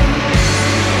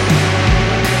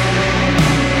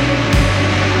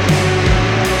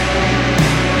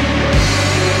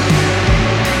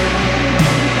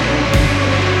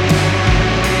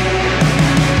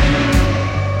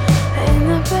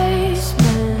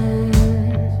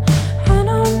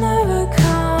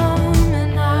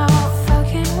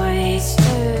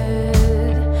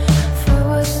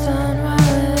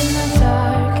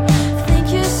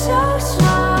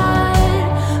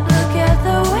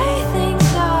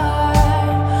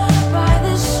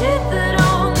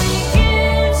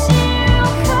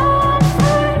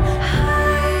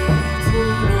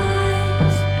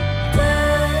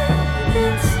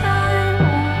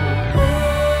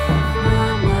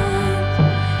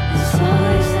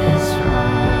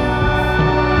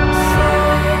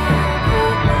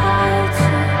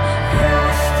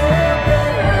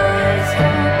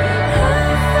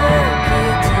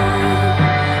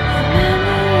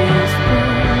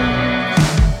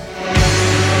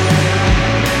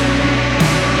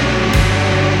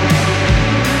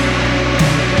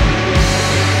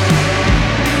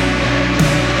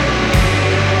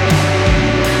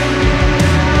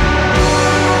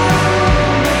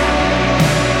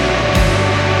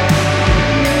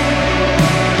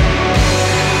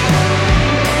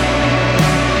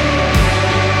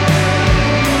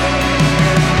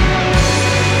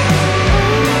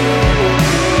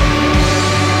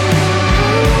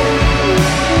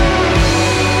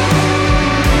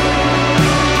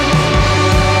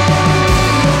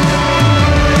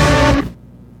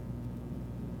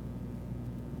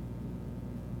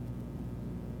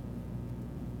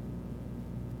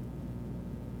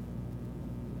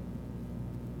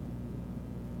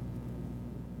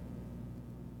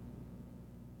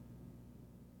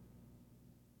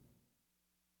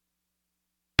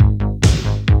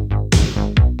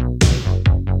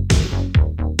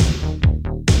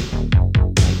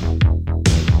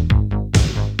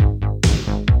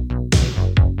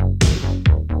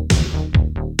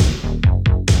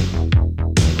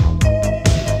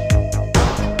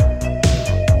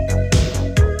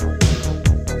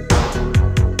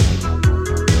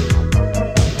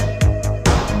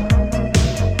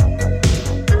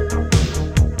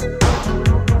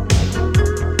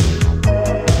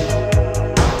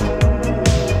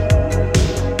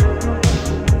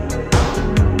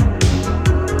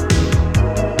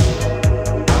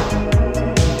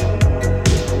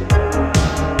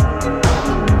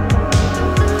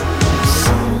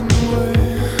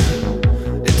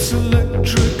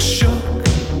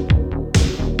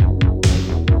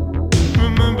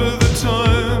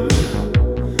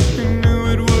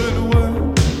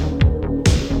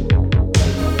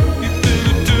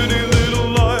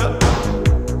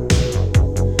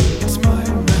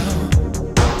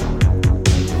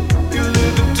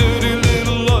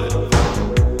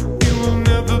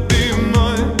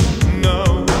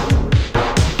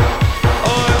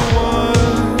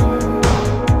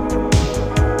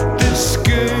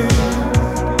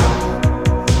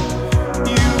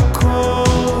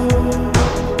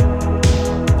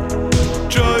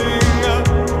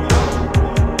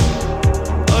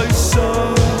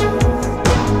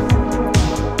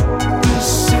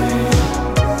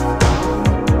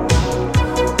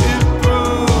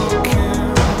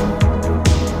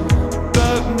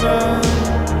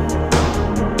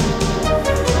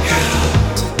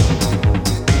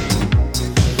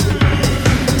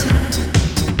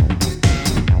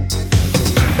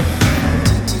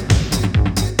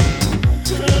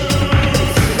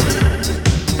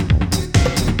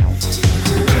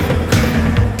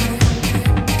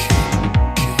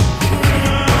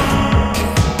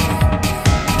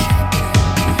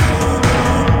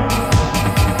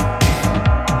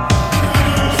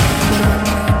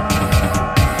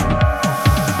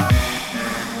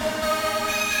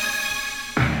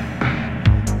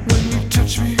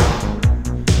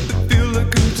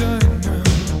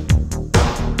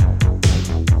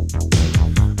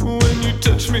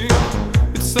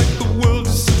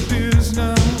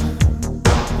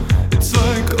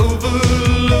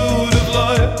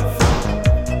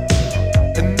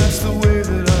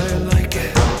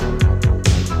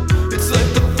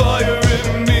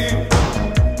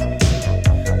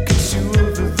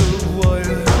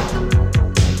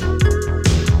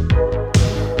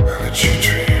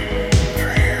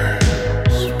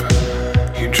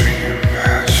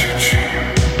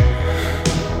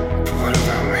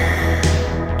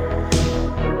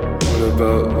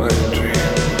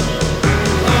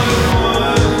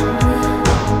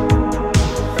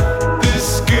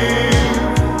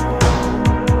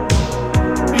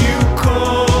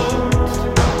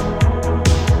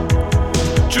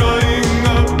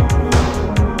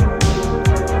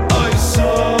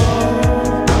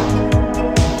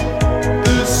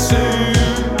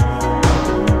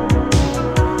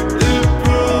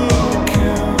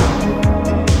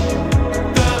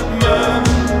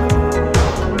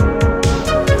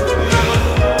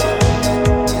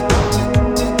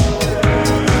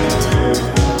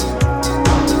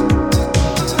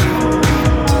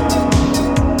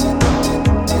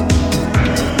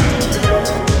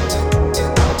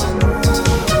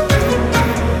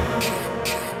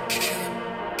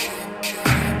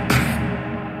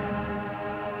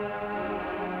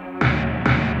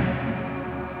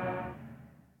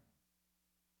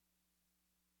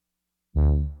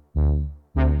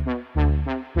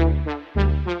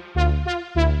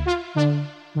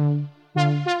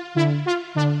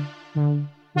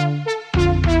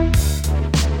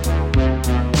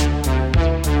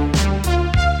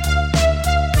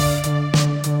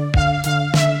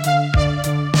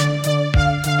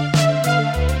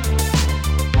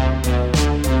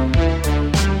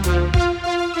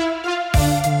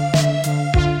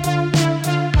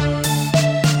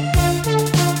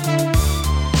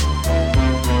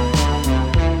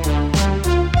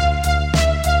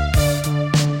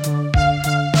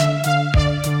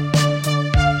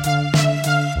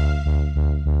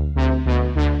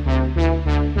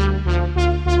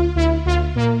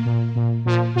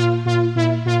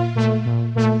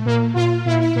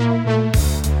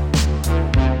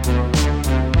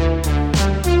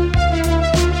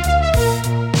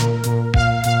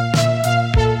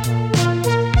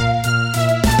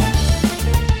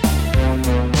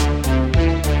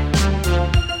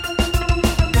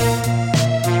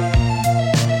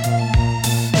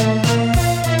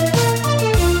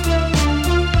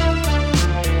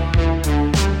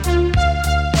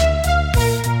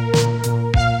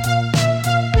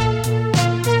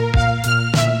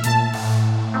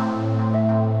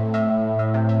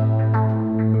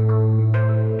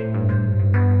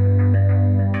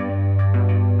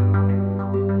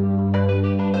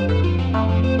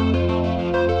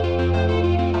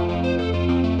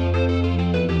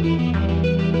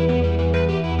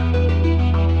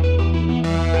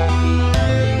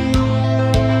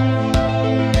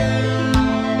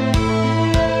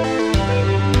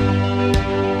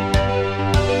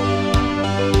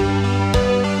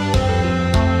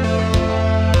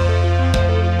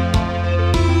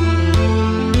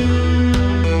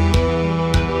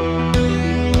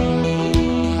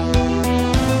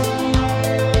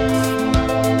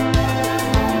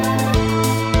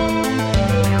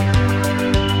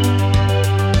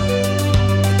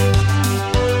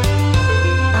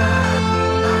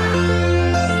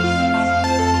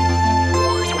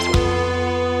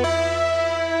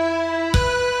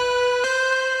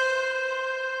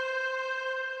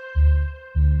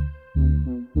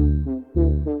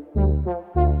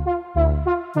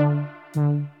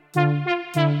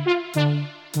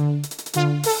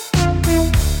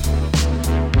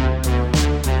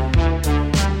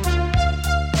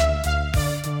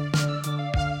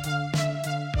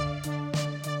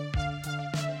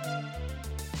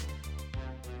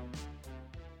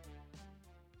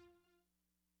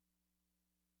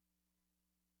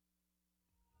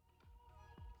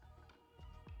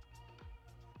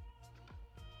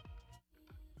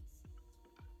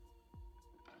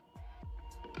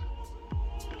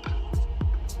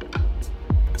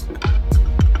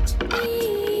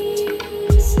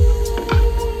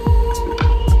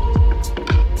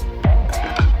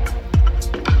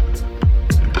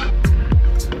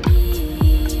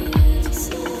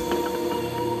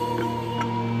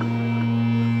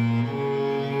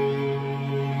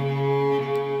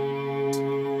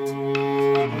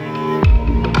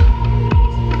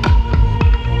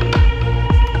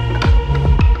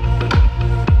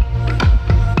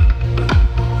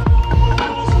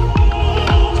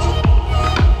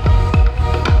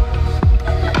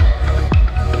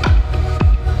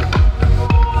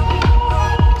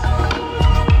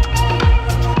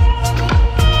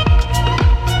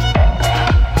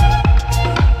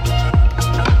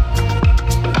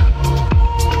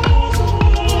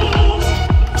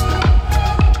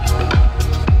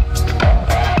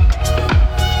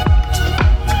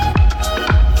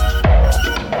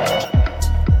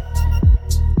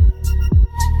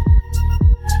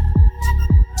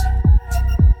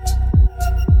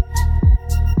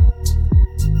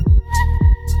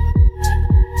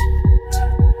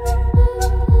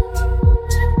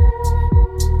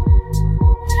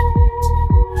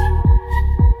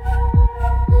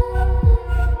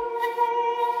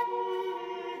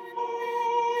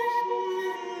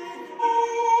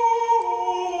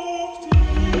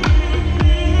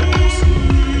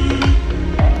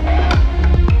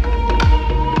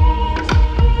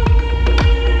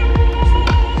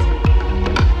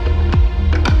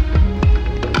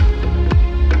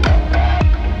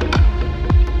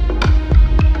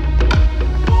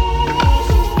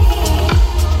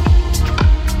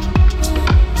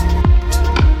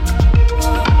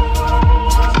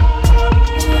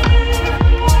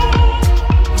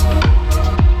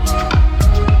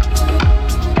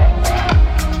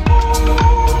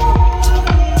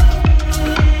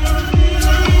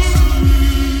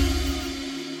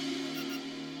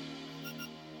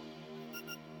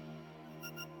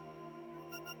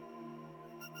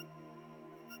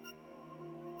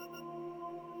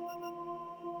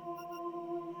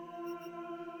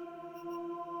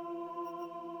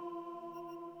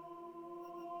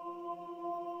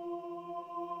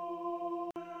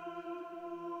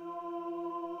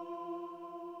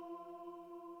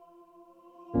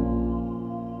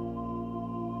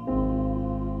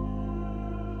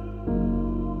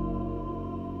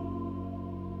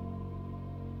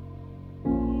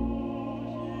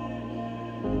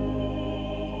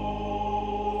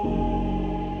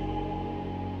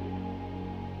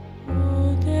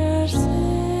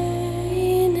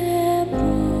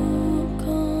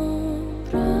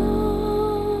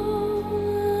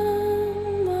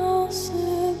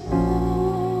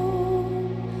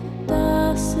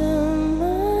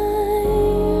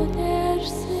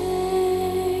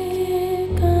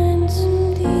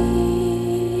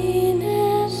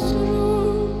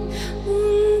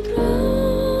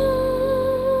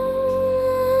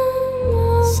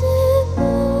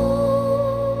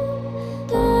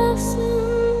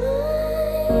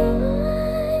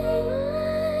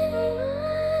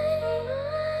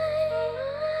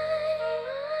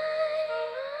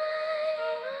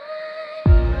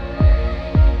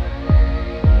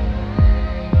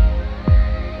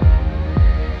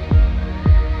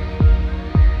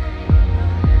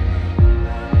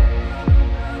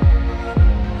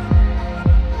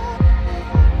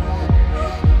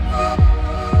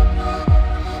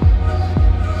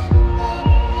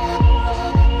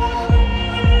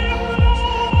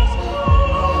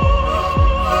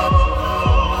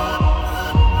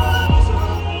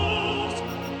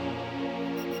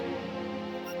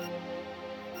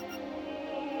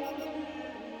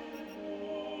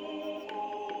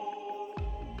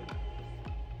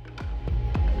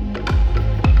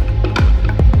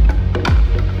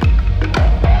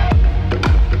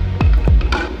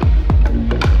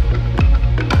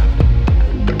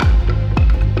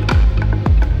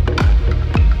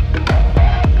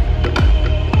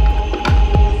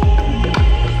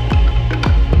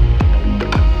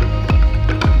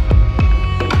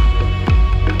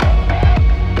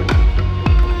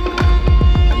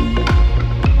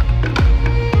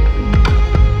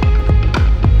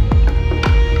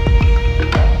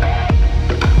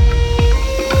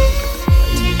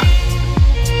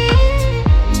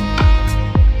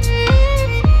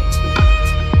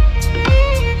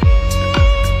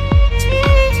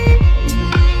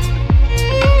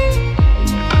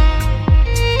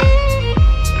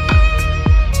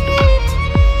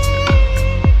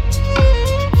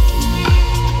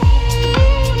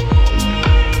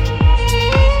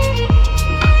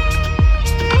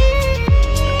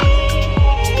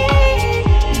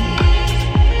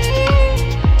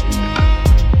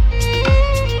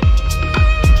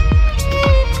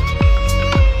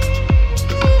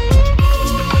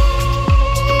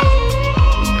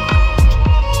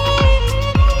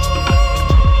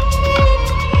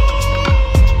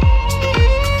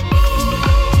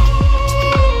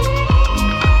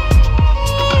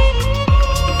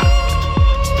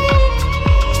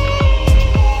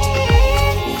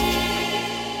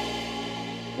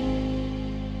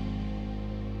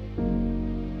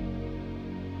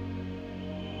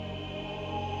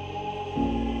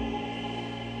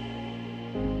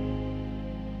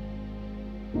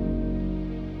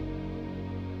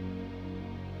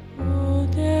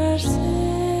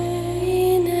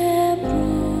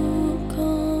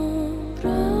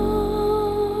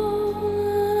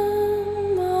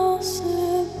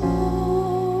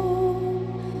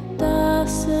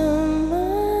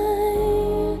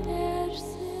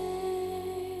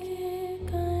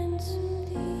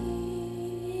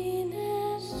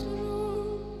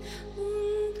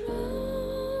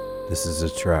 This is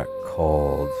a track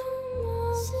called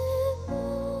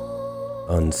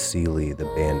Unseelie. The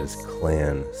band is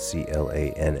Clan,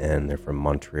 Clann. They're from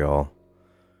Montreal.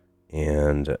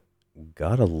 And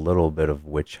got a little bit of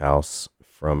Witch House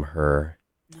from her.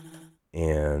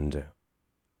 And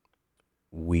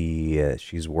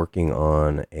she's working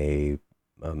on a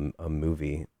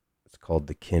movie. It's called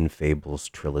the Kin Fables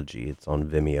Trilogy. It's on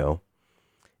Vimeo.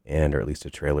 Or at least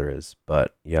a trailer is.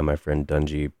 But yeah, my friend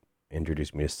Dungy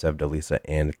introduced me to Sevdaliza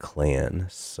and Clan,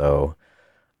 so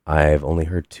I've only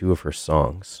heard 2 of her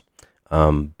songs.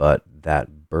 But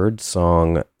that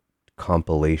Birdsong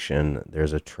compilation,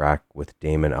 there's a track with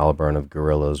Damon Albarn of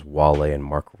Gorillaz, Wale, and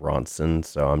Mark Ronson,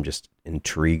 so I'm just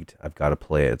intrigued. I've got to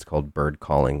play it. It's called Bird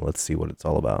Calling. Let's see what it's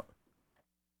all about.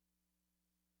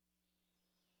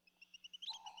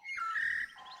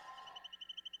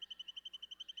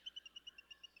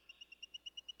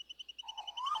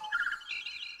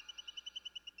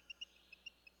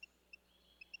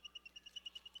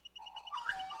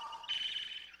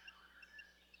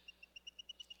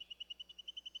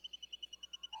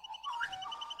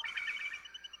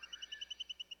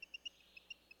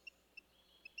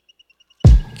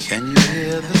 Can you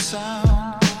hear the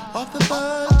sound of the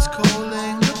birds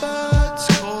calling, the birds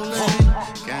calling?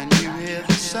 Can you hear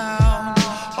the sound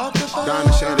of the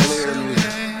birds calling?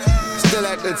 Still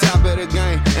at the top of the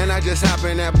game, and I just hop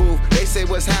in that booth. They say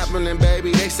what's happening,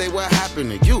 baby, they say what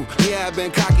happened to you. Yeah, I've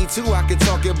been cocky too, I can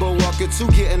talk it, but walk it too.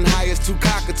 Getting high as 2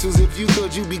 cockatoos, if you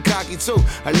could, you be cocky too.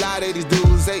 A lot of these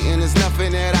dudes hating, there's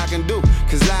nothing that I can do.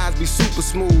 Cause lies be super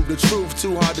smooth, the truth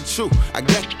too hard to chew. I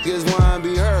guess niggas wanna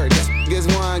be heard, guess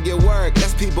niggas wanna get word.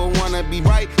 Guess people wanna be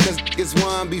right, cause niggas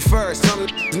wanna be first. Some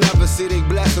niggas never see their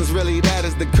blessings, really that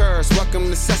is the curse. Welcome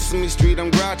to Sesame Street,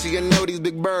 I'm grouchy, I know these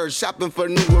big birds. Shopping for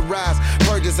new arrives,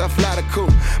 birds I fly the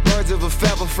coop. Birds of a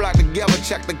feather flock together,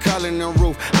 check the color in the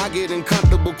roof. I get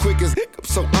uncomfortable quick as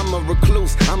hiccups, so I'm a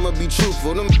recluse. I'ma be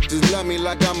truthful, them just love me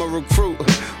like I'm a recruit.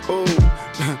 Ooh,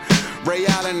 Ray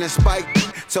Allen and Spike.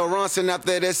 So Ronson,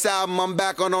 after this album, I'm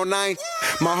back on 09.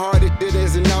 My heart it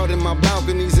isn't out in my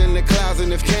balconies in the clouds.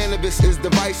 And if cannabis is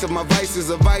the vice of my vice is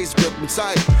a vice grip, I'm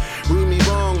tight. Read me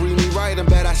wrong, read me right, I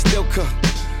bet I still cook.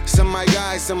 Some of my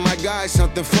guys,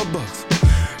 something for books.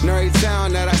 Nerdy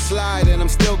town that I slide and I'm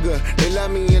still good. They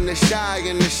love me in the shy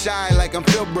like I'm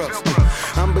Phil Brooks.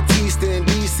 I'm Batista in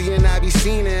DC and I be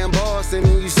seen in Boston.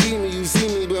 And you see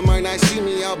me, but might not see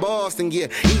me out Boston. Yeah,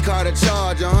 he caught a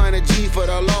charge, 100 G for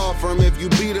the law firm. If you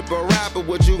beat up a rapper,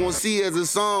 what you gon' see is a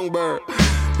songbird.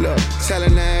 Look,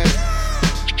 telling that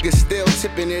niggas still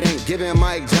tipping, it ain't giving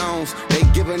Mike Jones. They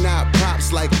giving out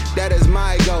props like that is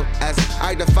my goal. As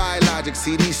I defy logic,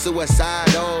 see these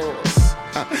suicidals.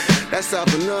 That's up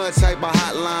another type of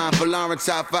hotline. For Lauren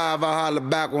Top 5, I holler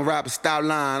back when rappers stop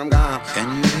lying. I'm gone.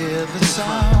 Can you hear the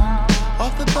sound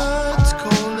of the birds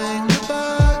calling, the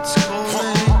birds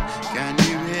calling? Can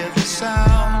you hear the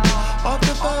sound of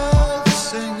the birds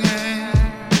singing?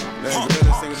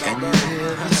 Can you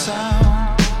hear the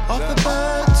sound of the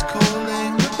birds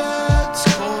calling, the birds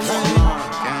calling?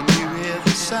 Can you hear the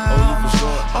sound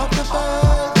of the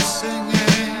birds singing?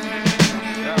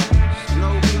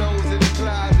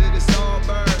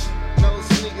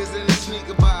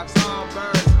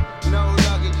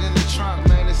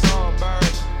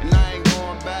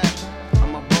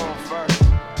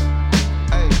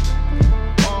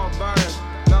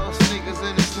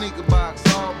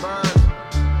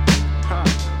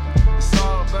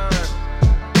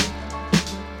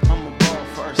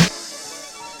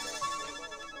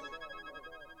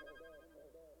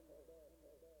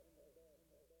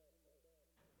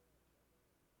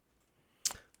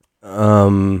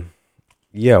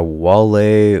 Yeah,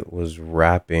 Wale was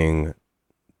rapping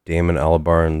Damon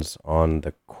Albarn's on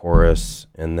the chorus,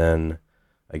 and then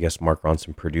I guess Mark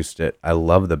Ronson produced it. I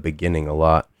love the beginning a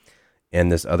lot.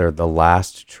 And the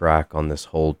last track on this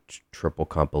whole triple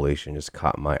compilation just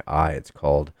caught my eye. It's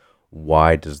called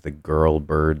Why Does the Girl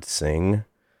Bird Sing?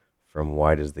 From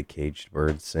Why Does the Caged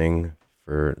Bird Sing?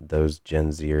 For those Gen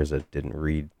Zers that didn't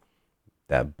read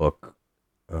that book.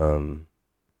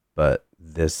 But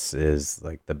this is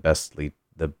like the best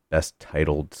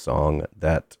titled song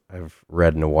that I've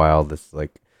read in a while. This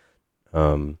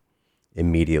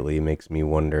immediately makes me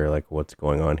wonder like what's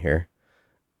going on here.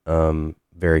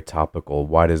 Very topical.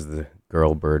 Why does the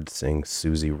girl bird sing?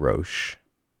 Susie Roche.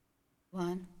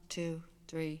 1, 2,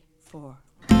 3, 4.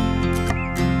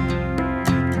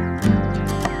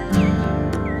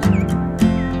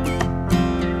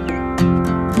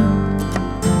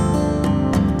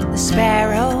 The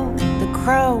sparrow, the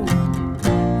crow,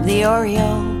 the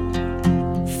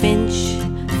oriole, finch,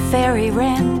 fairy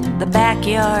wren, the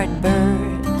backyard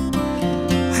bird,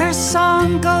 Her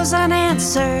song goes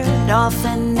unanswered,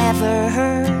 often never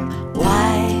heard.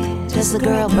 Why does the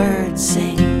girl bird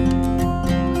sing?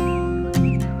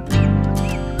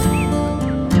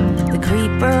 The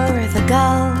creeper, the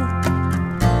gull,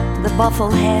 the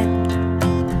bufflehead,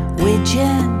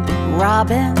 widgeon,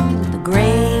 robin, the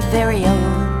gray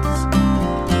virioles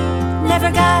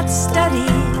never got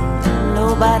studied,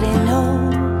 nobody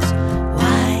knows.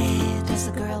 Why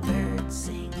does the girl bird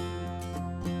sing?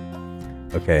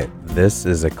 Okay, this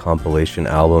is a compilation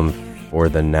album for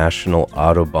the National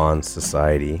Audubon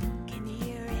Society.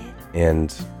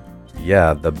 And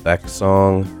yeah, the Beck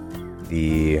song,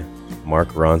 the Mark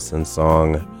Ronson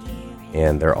song,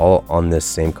 and they're all on this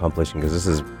same compilation because this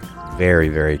is very,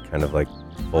 very kind of like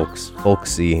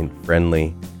folksy and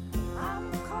friendly.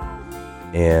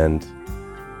 And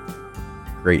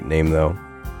great name though.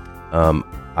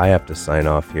 I have to sign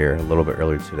off here a little bit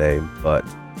earlier today, but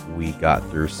we got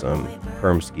through some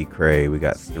Pemsky Kray. We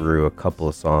got through a couple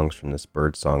of songs from this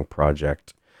Birdsong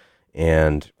project,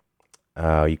 and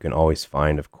you can always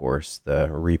find, of course, the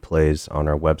replays on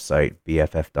our website,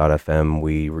 bff.fm.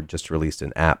 We just released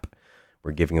an app.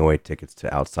 We're giving away tickets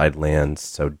to Outside Lands,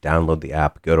 so download the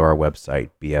app, go to our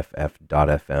website,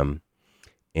 bff.fm.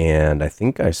 And I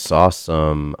think I saw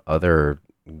some other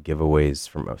giveaways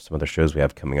from some other shows we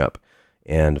have coming up.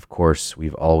 And, of course,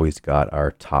 we've always got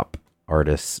our top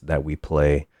artists that we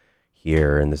play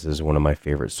here, and this is one of my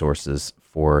favorite sources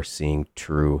for seeing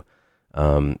the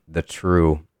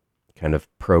true kind of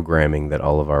programming that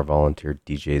all of our volunteer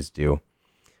DJs do.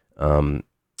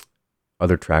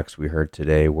 Other tracks we heard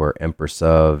today were Empress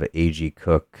of, A.G.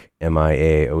 Cook,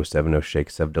 MIA, 070 Shake,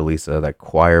 Sevdaliza, that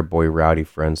Choir Boy Rowdy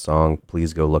Friend song.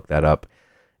 Please go look that up.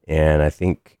 And I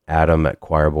think Adam at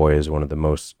Choir Boy is one of the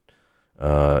most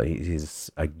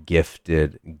he's a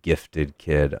gifted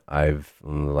kid. I've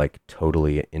like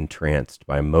totally entranced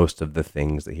by most of the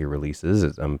things that he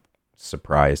releases. I'm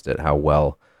surprised at how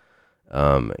well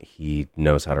he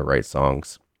knows how to write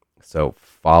songs. So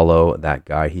follow that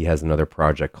guy. He has another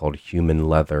project called Human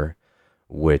Leather,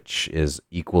 which is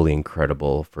equally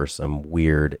incredible for some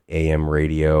weird AM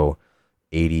radio,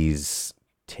 80s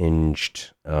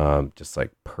tinged, just like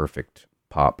perfect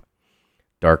pop,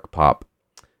 dark pop.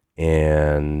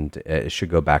 And it should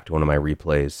go back to one of my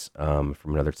replays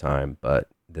from another time, but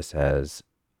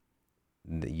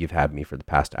you've had me for the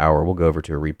past hour. We'll go over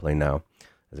to a replay now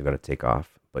as I've got to take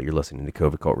off, but you're listening to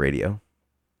COVID Cult Radio.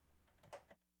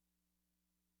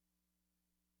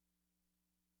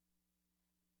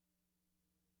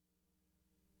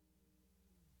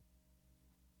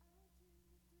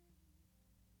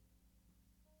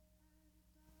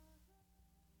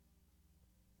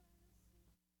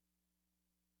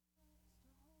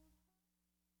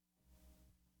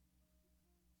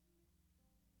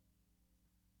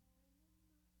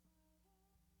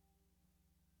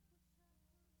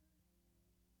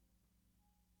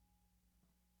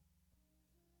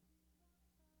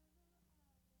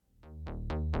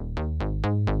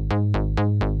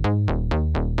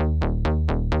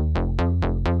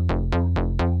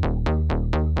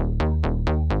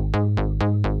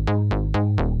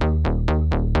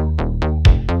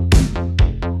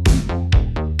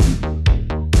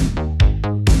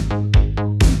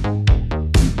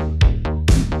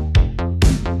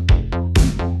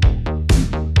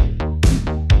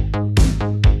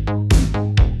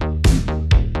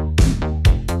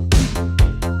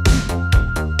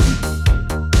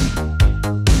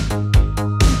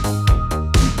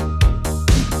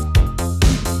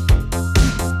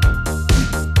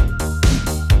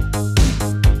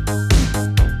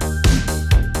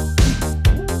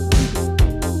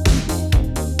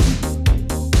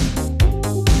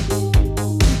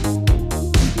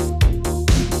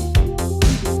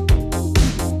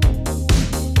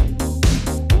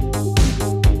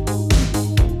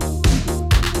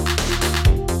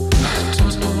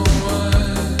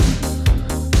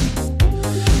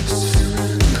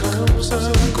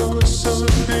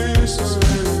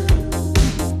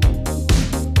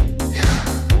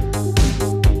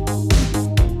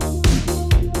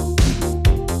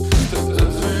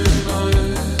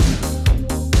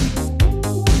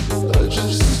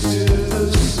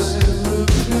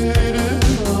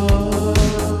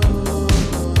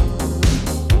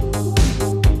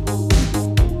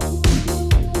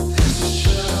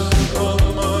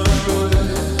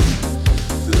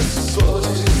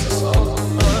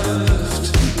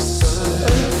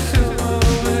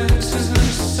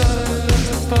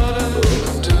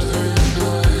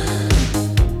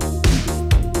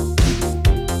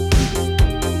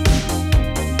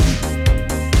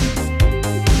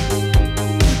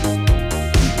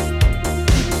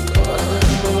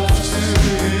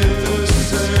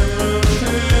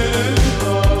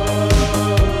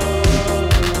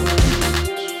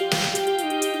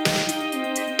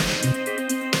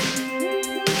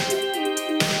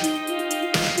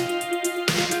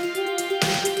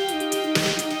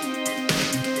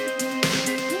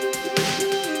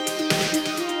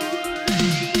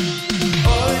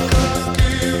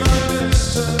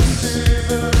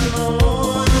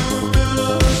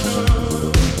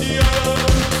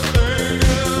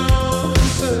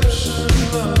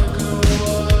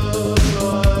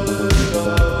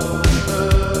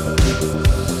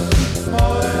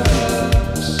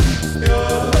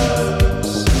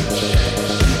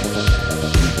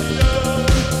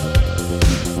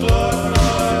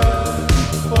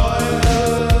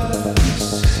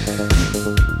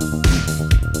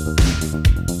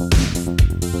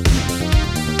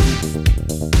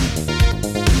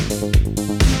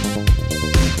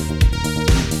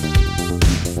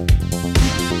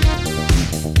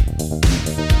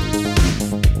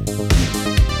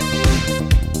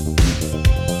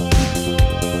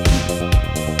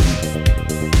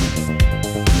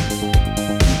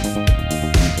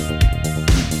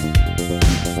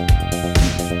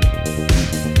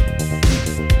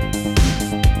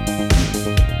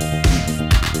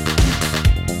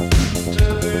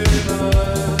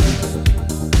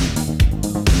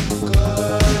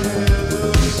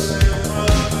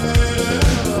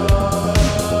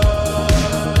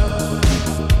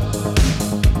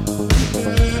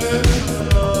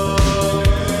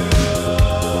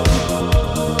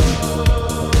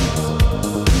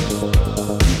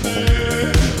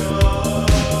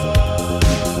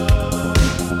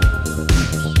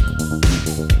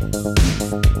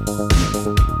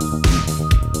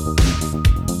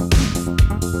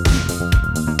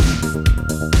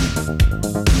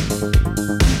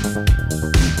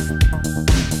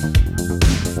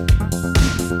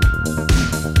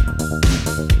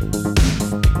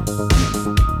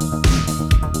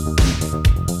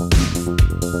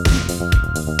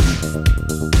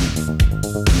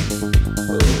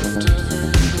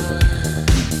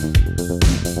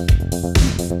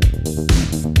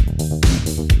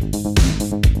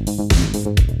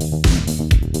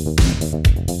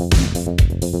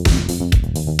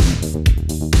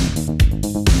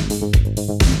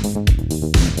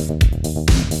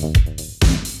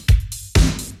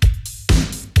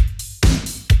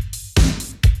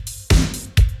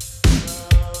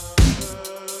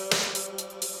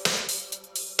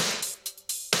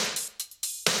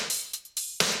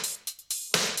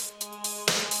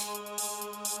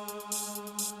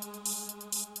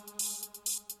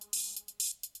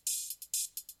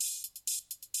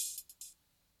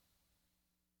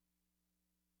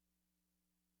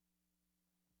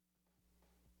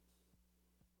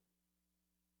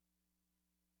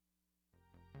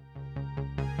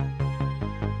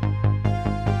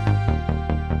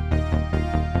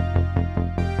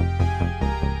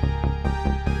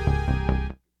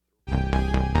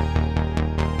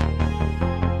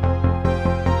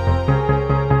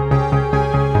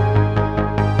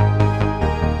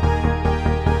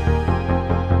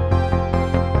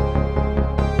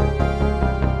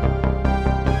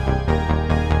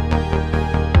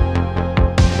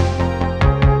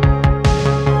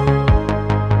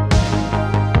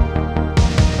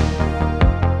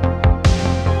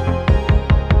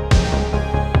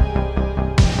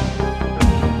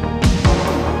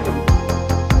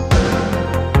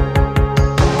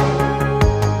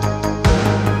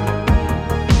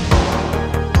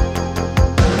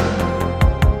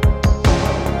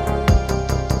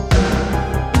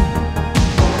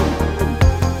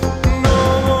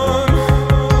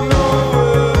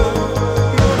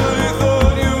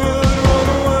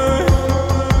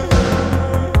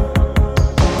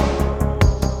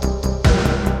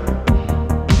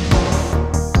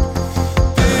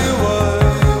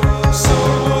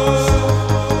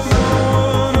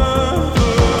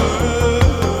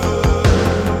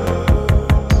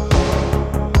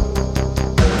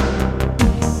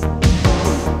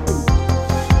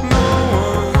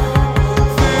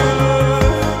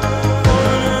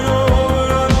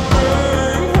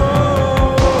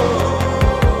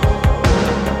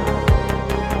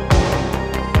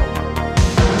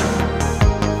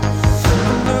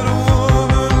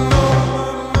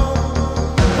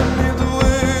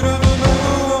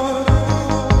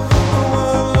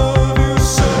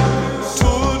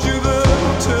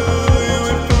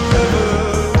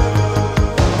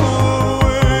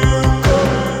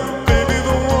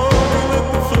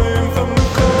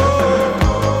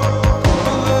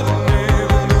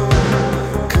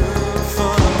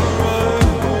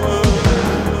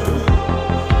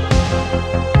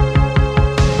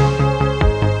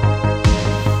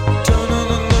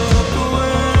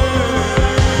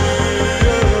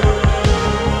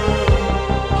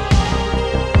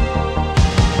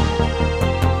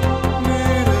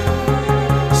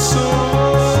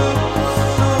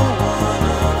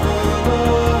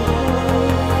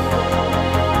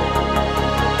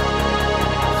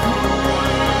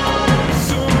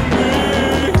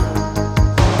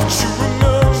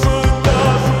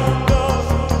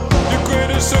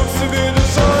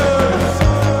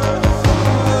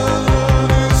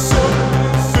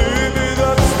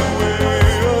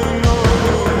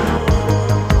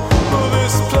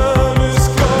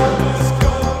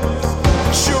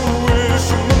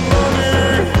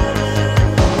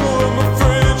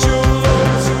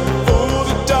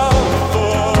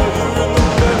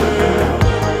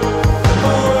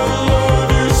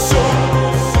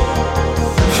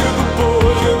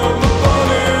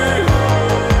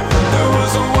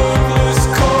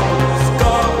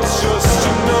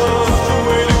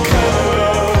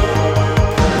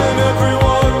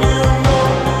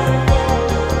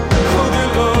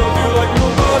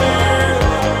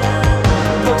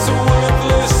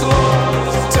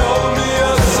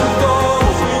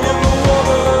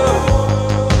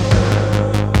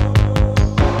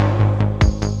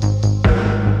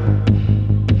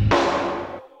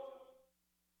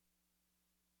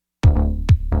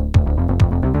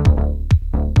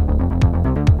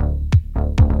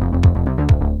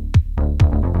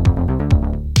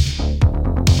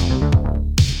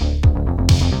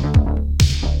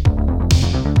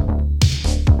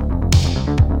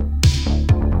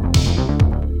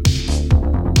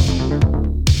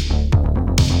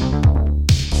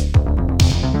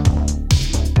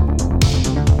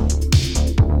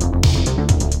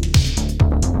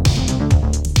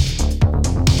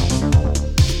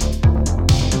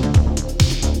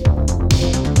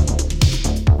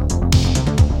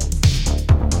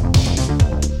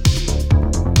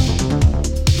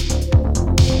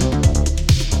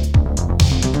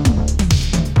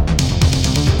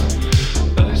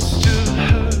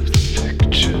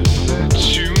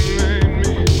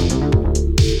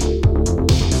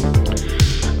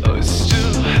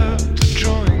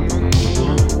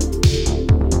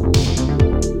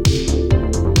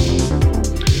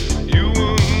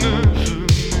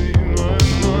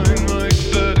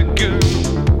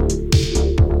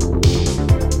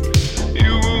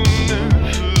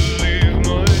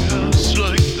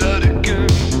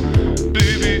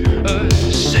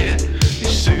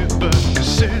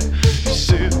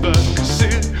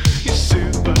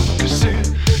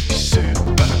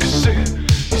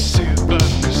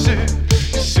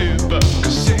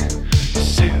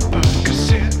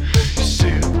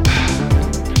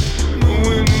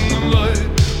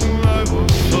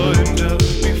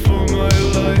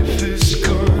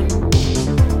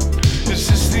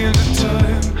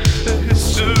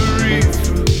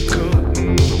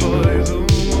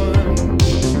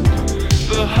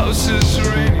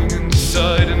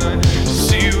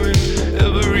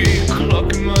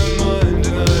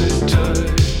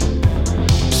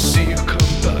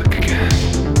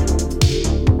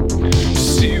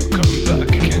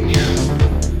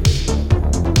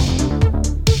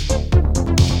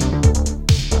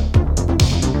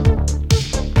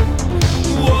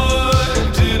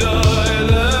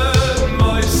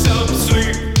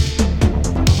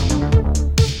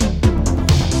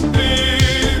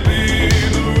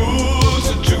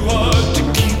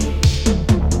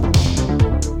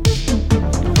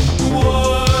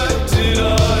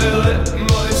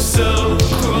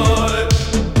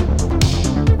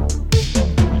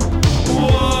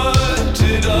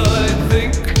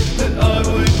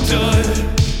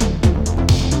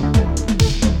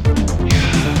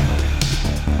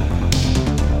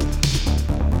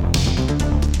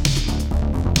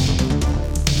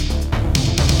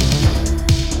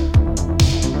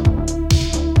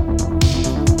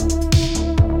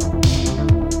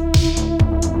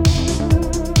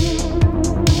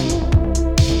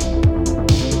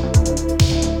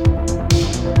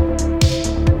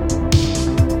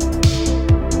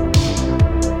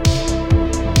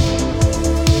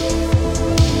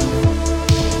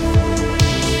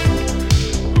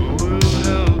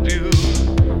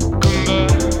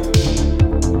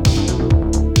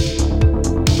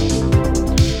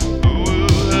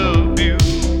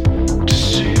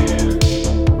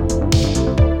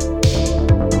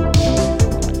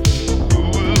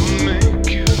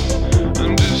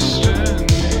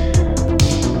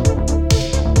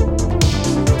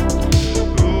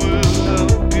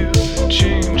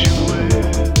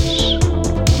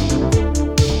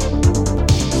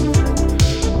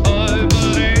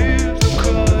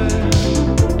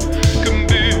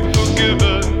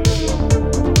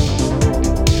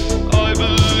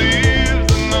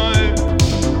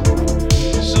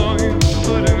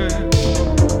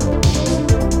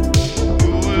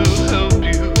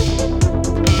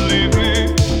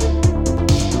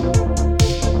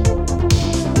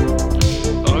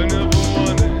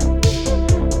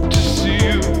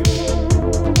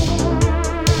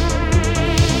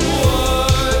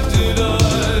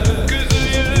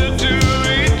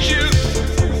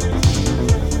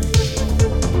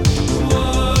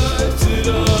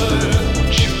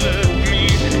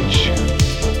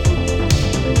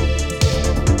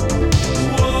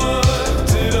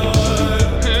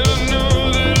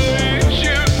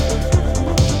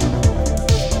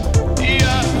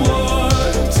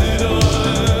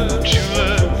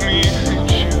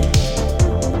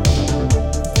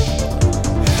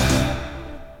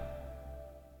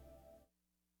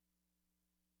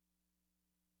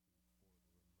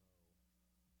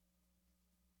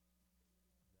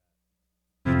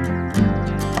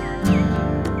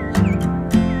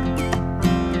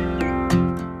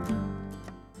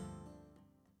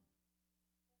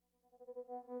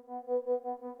 Here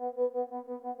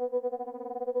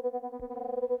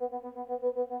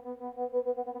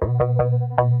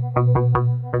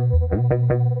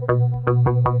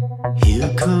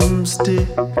comes Dick,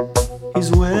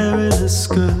 he's wearing a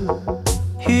skirt.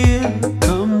 Here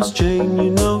comes Jane,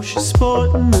 you know she's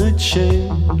sporting a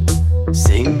chain.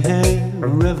 Same hair,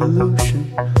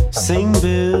 revolution, same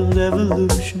build,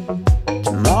 evolution.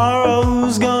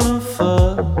 Tomorrow's gonna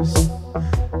fuss,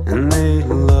 and they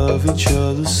love each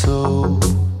other so.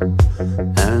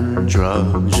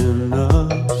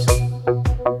 Androgynous,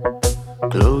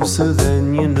 closer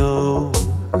than you know,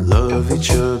 love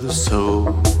each other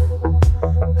so.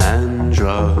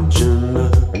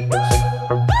 Androgynous.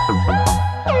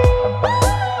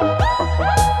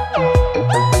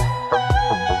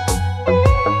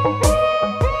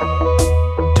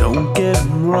 Don't get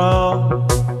 'em wrong,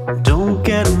 don't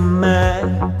get 'em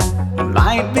mad. He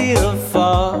might be a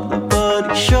father, but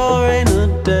he sure ain't a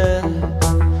dad.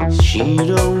 She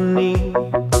don't need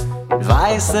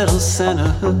advice that'll center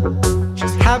her.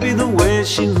 She's happy the way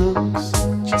she looks,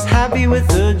 she's happy with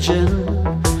her gender.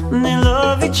 And they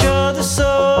love each other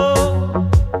so.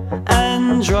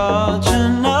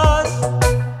 Androgynous,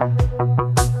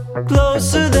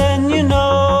 closer than you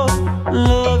know,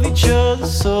 love each other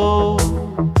so.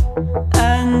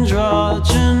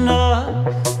 Androgynous,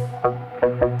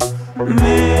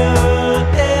 mirror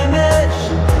image,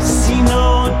 see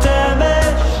no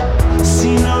damage,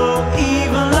 see no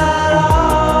evil at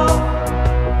all.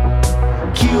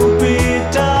 Cupid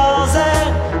dolls and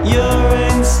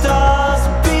urine stars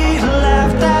be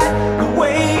laughed at the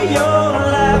way you're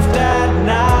laughed at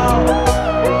now.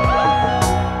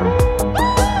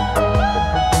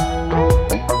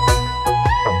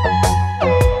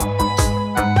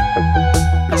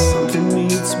 Something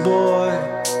needs boy,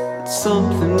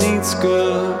 something needs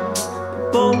girl.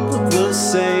 Both look the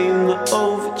same, they're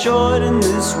overjoyed in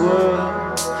this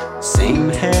world. Same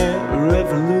hair,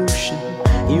 revolution,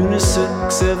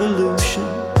 unisex evolution.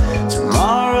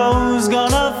 Tomorrow's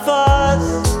gonna fuss,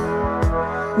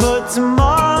 but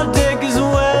tomorrow Dick is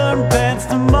wearing pants.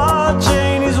 Tomorrow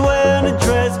Jane is wearing a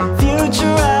dress.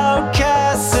 Future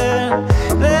outcasts and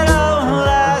they don't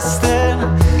last. And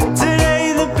today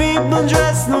the people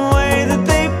dress the way that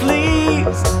they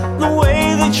please, the way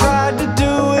they tried to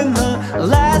do in the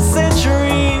last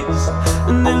centuries.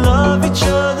 And they love each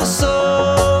other so.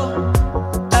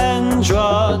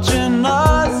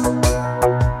 Androgynous,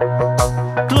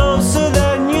 closer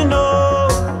than you know,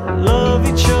 love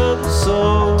each other so.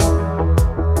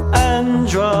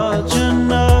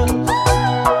 Androgynous.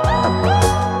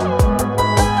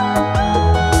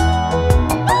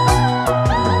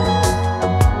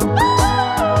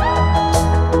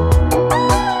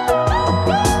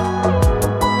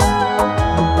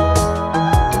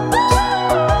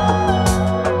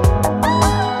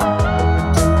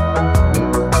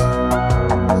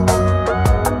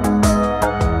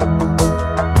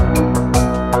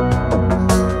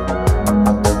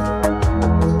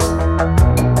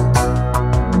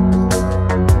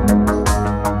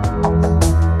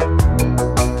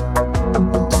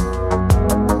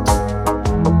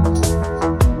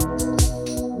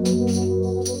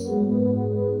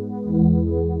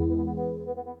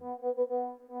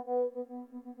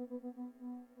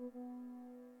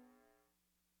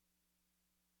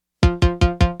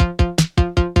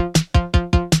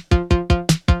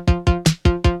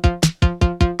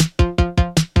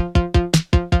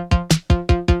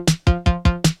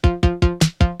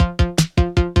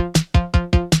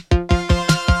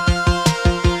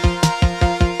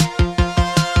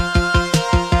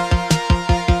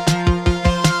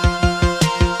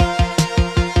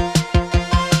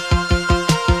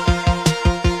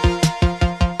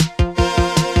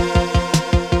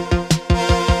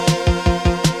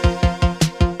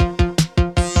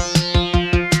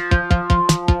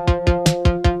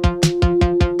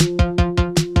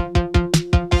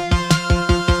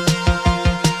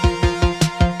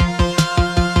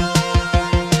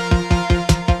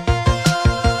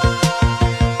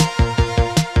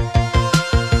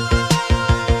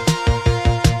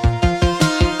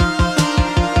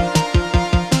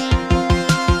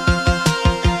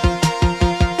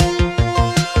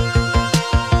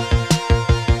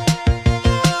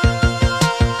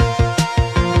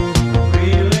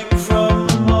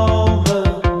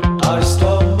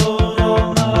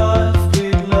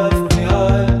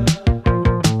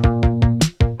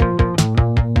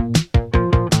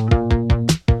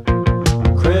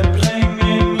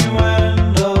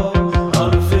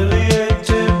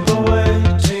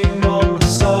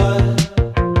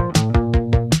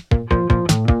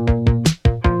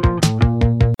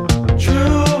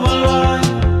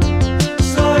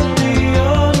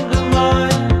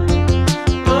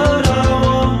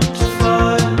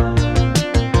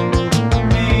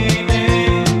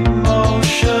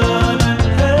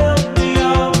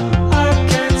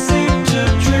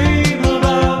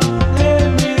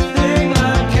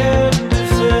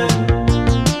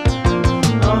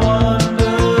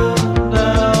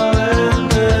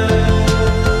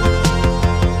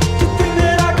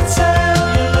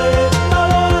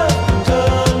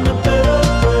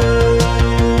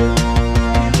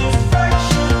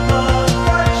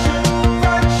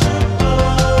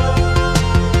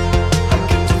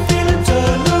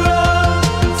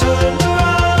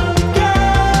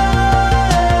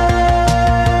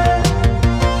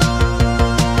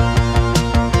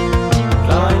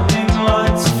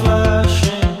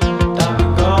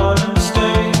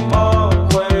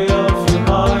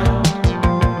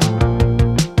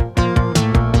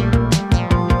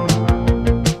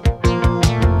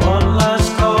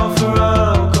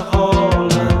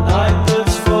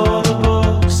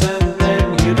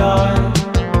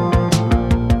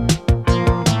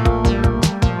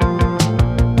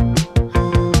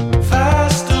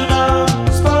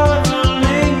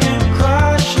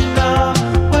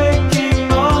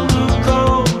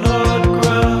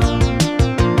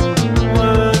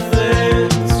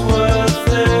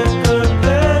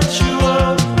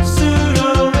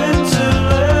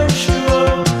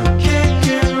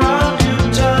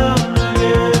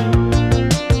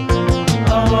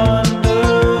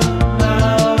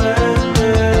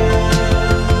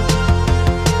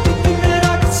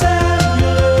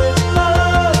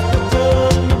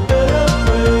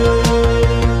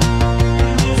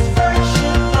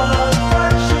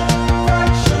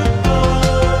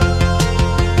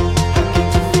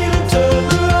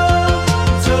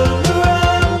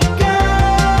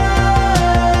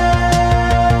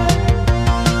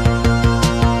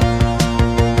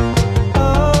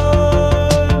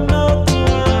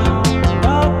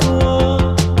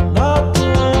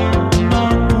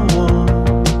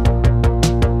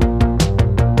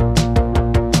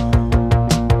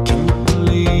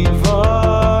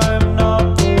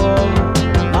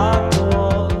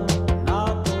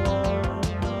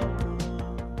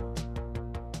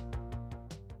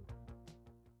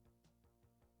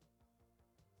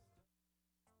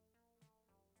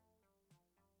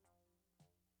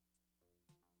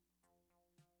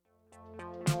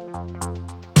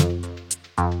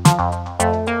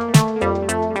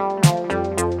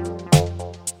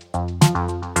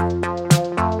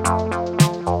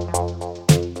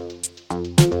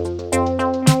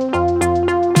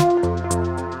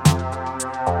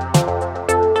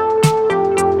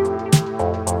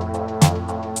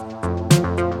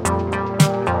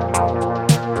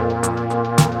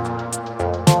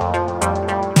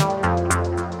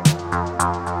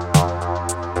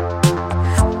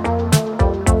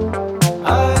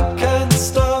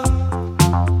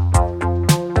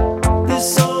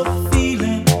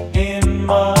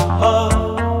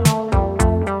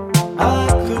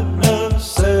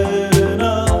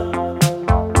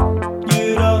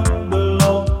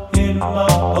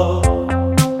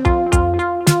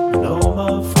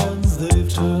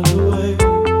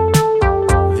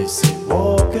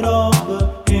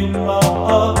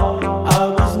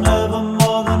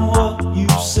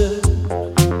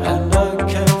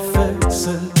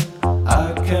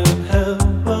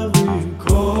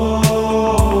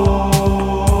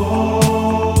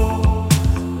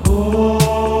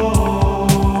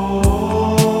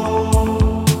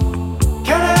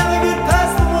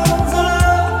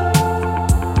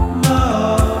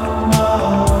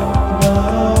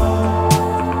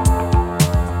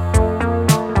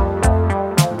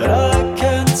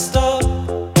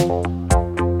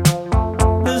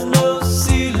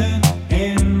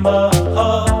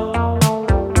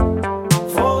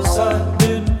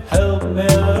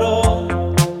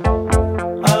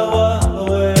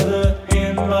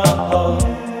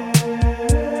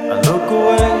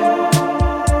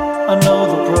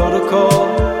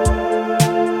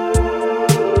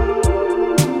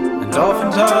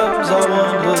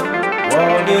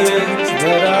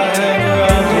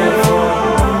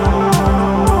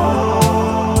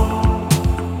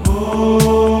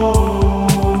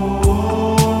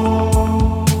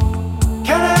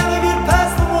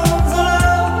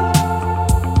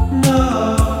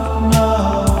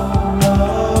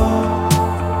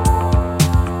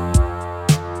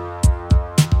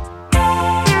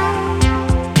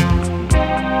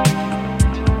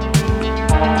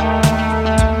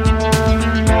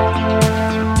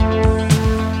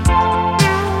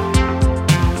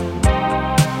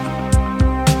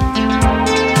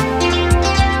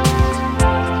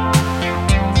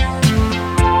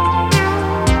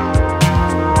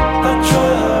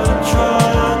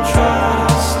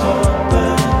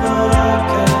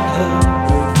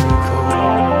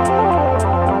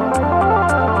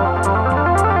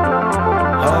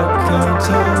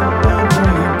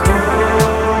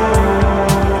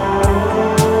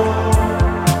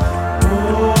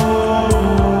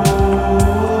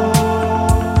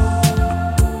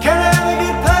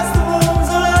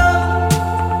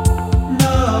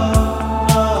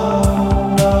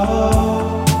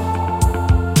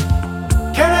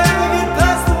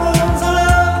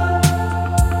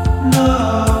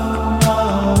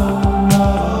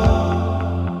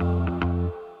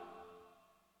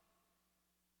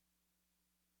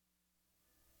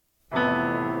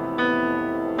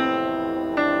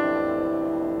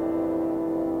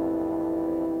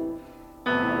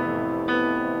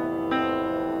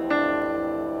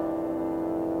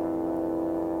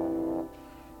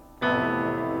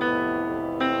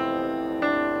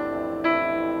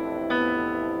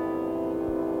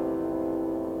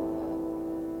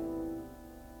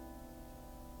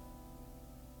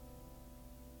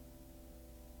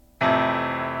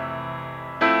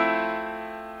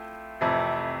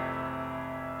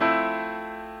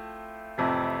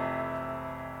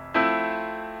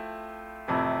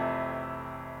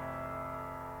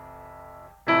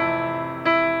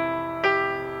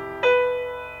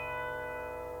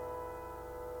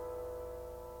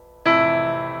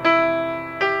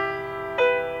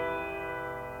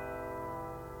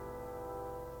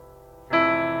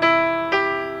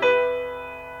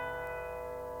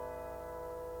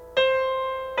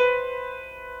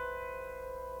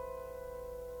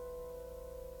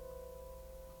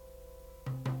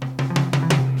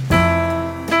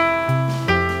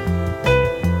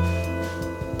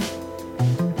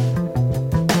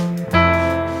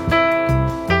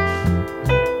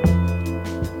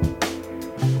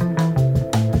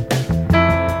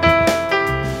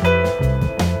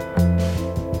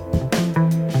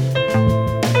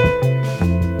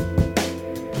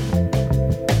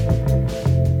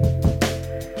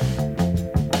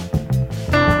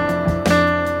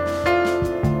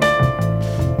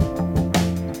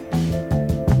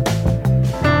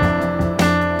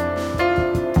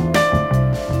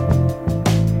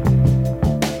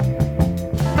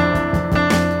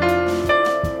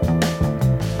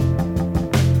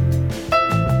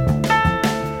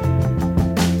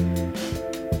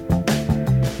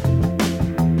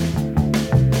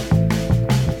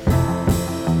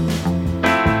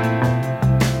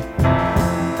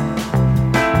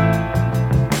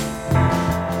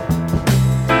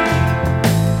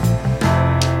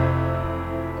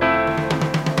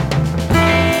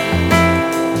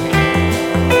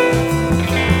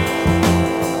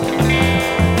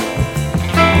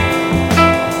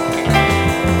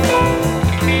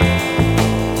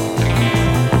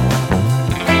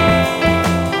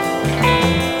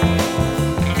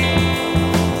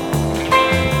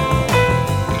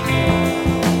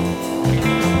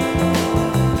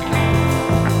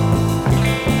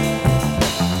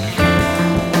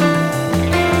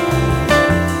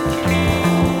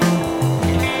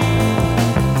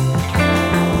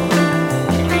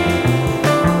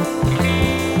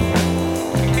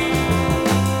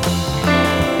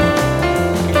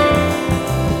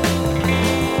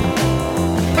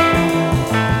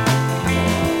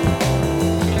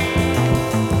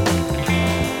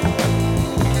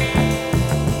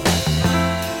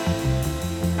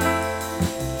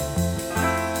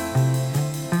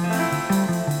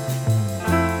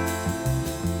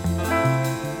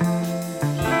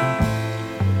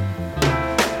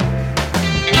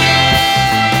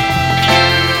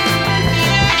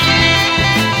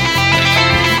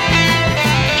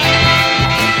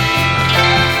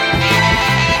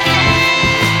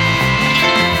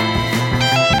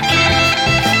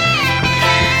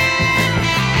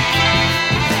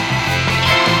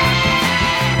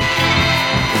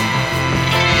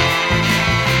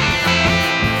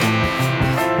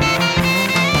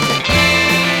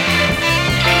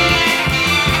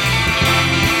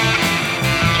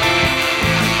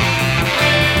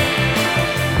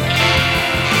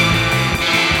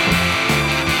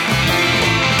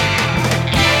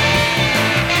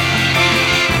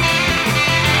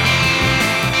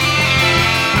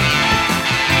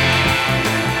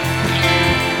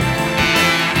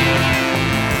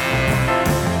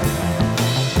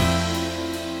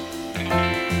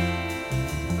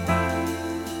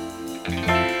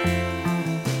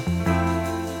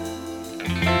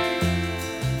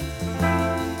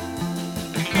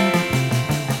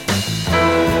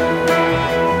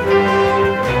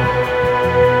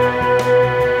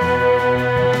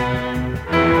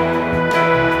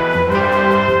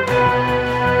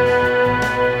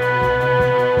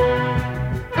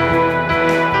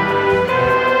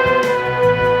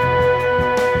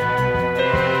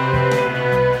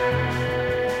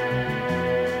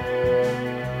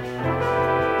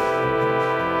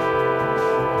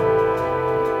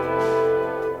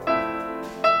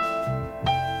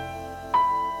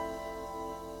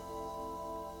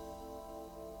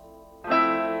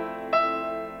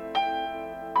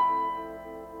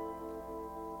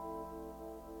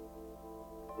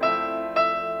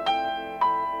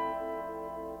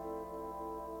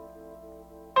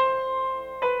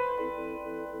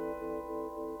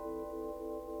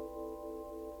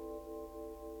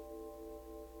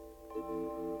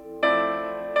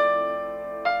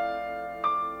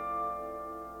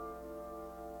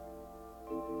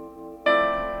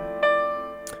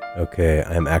 Okay,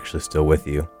 I'm actually still with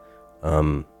you.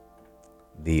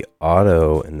 The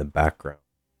auto in the background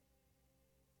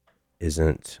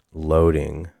isn't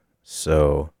loading,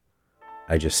 so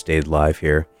I just stayed live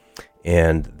here.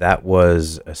 And that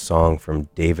was a song from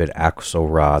David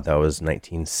Axelrod. That was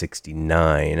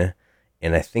 1969.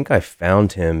 And I think I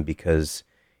found him because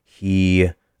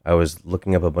I was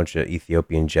looking up a bunch of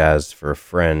Ethiopian jazz for a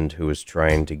friend who was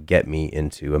trying to get me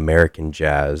into American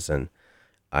jazz. And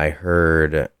I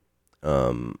heard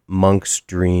Monk's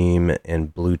Dream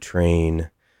and Blue Train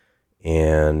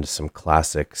and some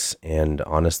classics. And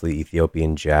honestly,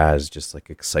 Ethiopian jazz just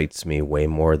like excites me way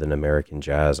more than American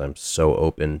jazz. I'm so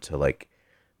open to like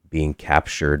being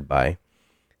captured by,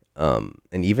 and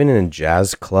even in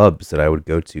jazz clubs that I would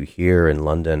go to here in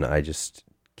London, I just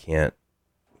can't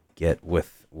get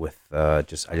with I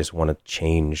just want to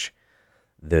change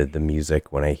the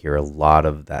music when I hear a lot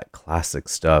of that classic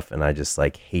stuff, and I just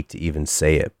like hate to even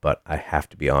say it, but I have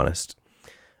to be honest.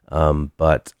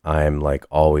 But I'm like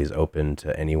always open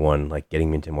to anyone like getting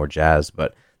me into more jazz.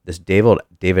 But this David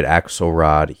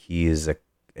Axelrod, he's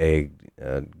a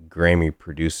Grammy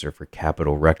producer for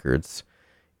Capitol Records,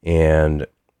 and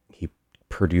he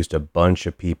produced a bunch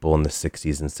of people in the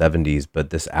 60s and 70s,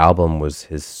 but this album was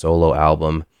his solo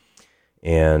album,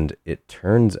 and it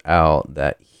turns out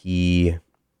that he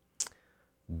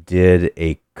did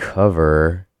a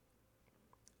cover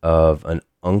of an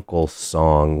Uncle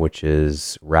song, which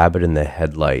is Rabbit in the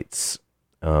Headlights.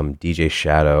 DJ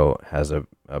Shadow has a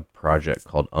project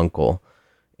called Uncle,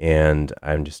 and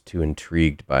I'm just too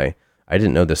intrigued by... I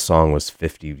didn't know this song was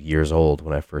 50 years old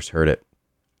when I first heard it.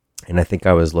 And I think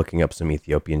I was looking up some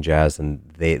Ethiopian jazz, and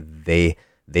they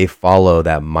follow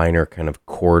that minor kind of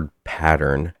chord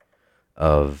pattern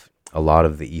of a lot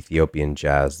of the Ethiopian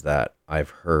jazz that I've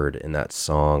heard in that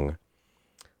song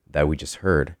that we just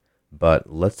heard.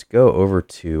 But let's go over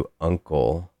to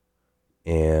Uncle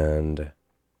and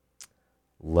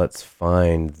let's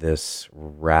find this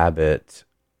rabbit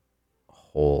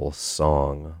hole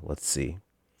song. Let's see.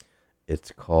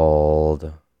 It's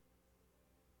called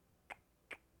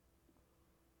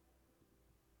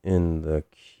In the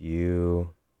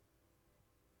Queue.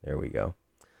 There we go.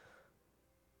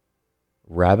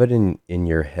 Rabbit in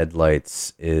Your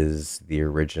Headlights is the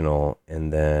original,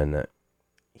 and then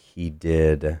he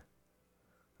did...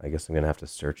 I guess I'm going to have to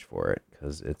search for it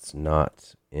because it's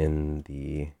not in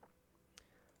the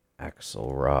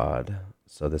Axelrod.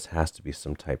 So this has to be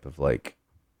some type of like...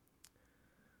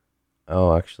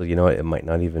 Oh, actually, you know what? It might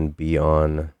not even be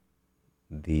on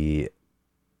the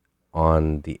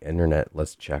internet.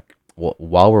 Let's check. Well,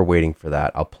 while we're waiting for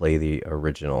that, I'll play the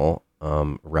original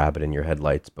Rabbit in Your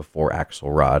Headlights before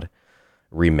Axelrod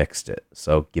remixed it.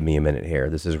 So give me a minute here.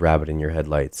 This is Rabbit in Your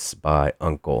Headlights by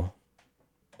Uncle.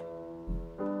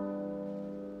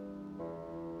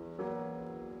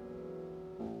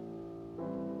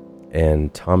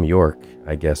 And Tom York,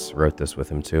 I guess, wrote this with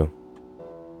him too.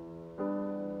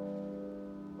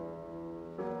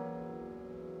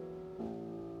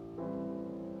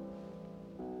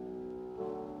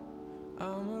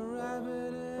 I'm a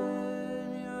rabbit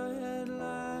in your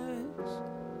headlights,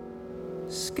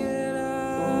 scared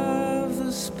of the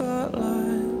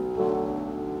spotlight.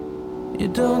 You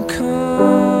don't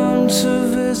come to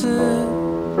visit,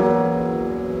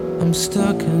 I'm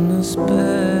stuck in this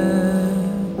bed.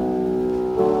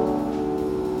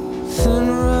 Thin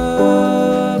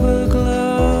rubber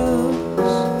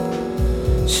gloves,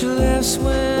 she laughs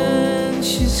when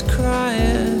she's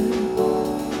crying,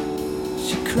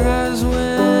 she cries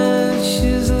when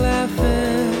she's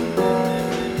laughing.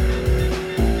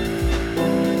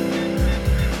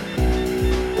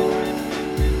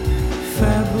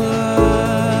 Fat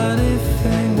bloody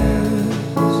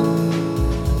fingers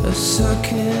are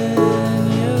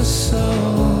sucking your soul.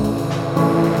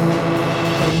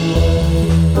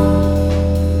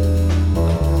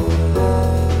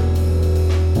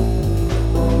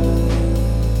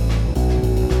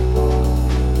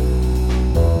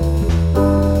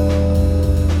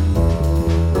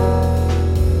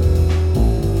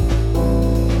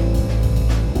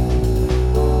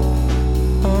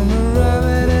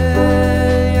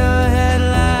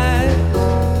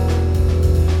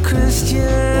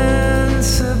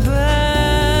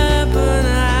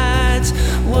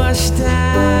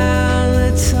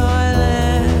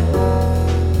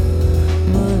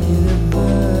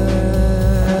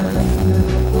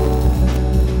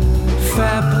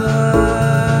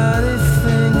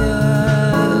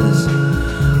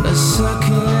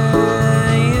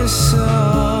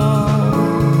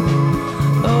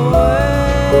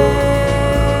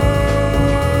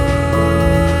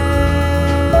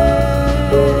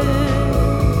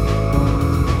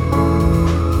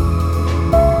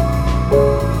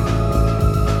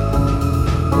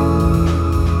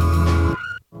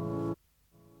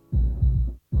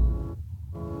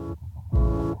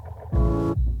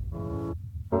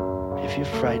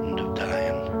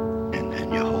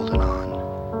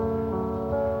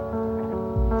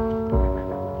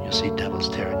 to see devils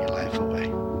tearing your life away.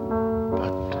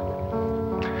 But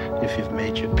if you've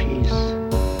made your peace,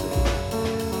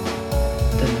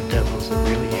 then the devils are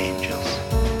really angels,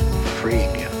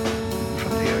 freeing you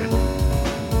from the earth.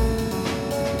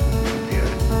 From the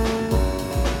earth.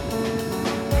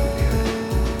 From the earth.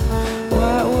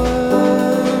 White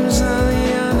worms on the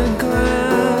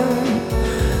underground,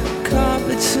 caught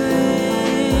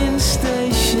between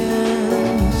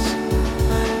stations,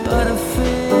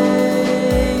 butterfingers.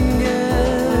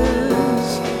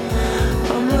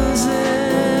 I'm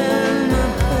losing my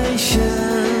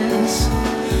patience.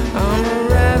 I'm a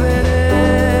rabbit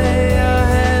in your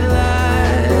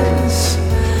headlights,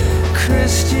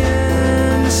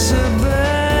 Christian suburbanites.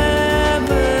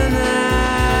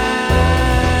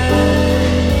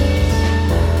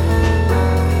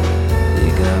 You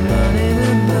got money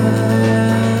to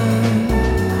burn,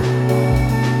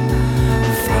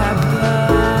 fat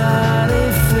bloody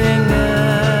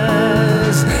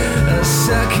fingers are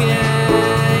sucking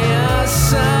your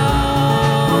soul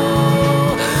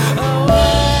away.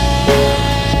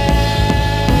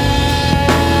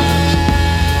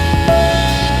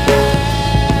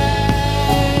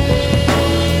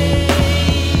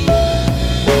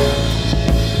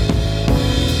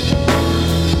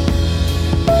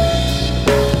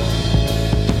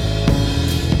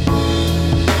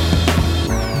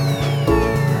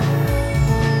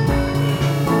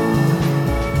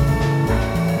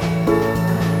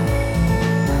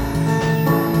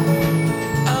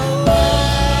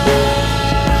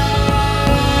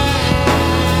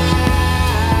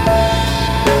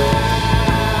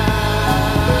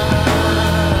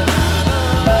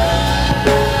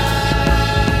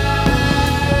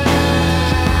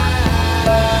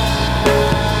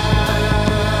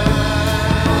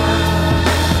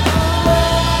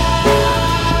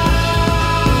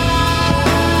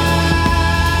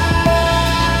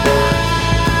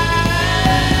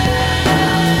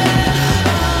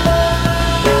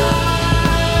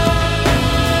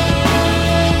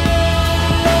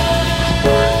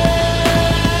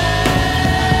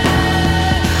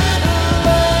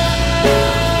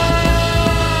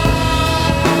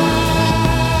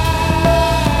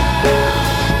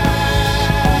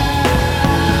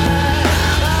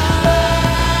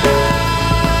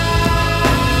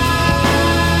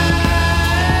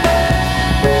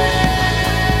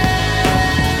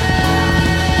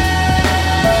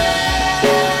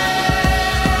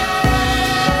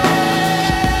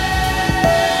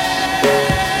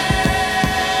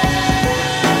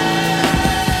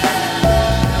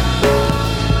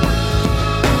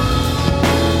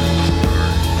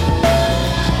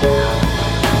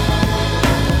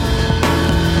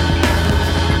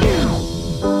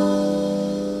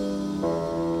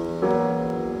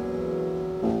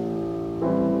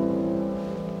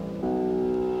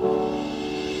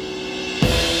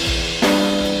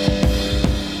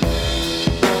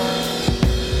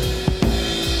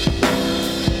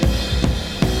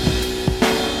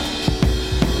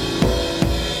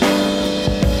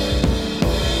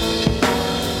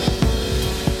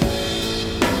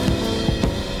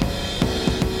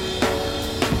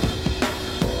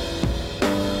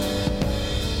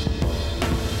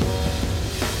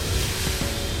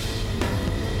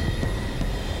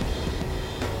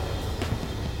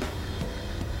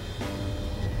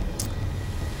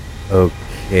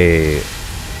 Okay,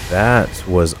 that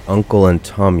was Uncle and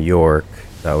Tom York.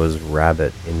 That was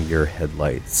Rabbit in Your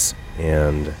Headlights.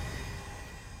 And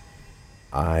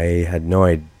I had no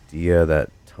idea that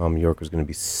Tom York was going to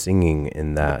be singing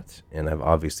in that. And I've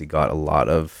obviously got a lot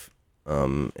of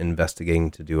investigating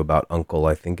to do about Uncle.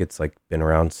 I think it's like been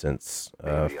around since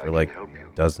for like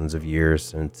dozens of years,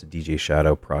 since a DJ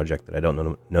Shadow project that I don't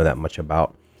know that much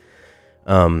about.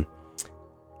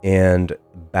 And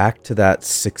back to that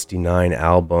 69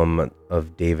 album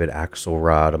of David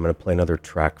Axelrod, I'm going to play another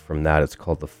track from that. It's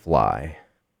called The Fly.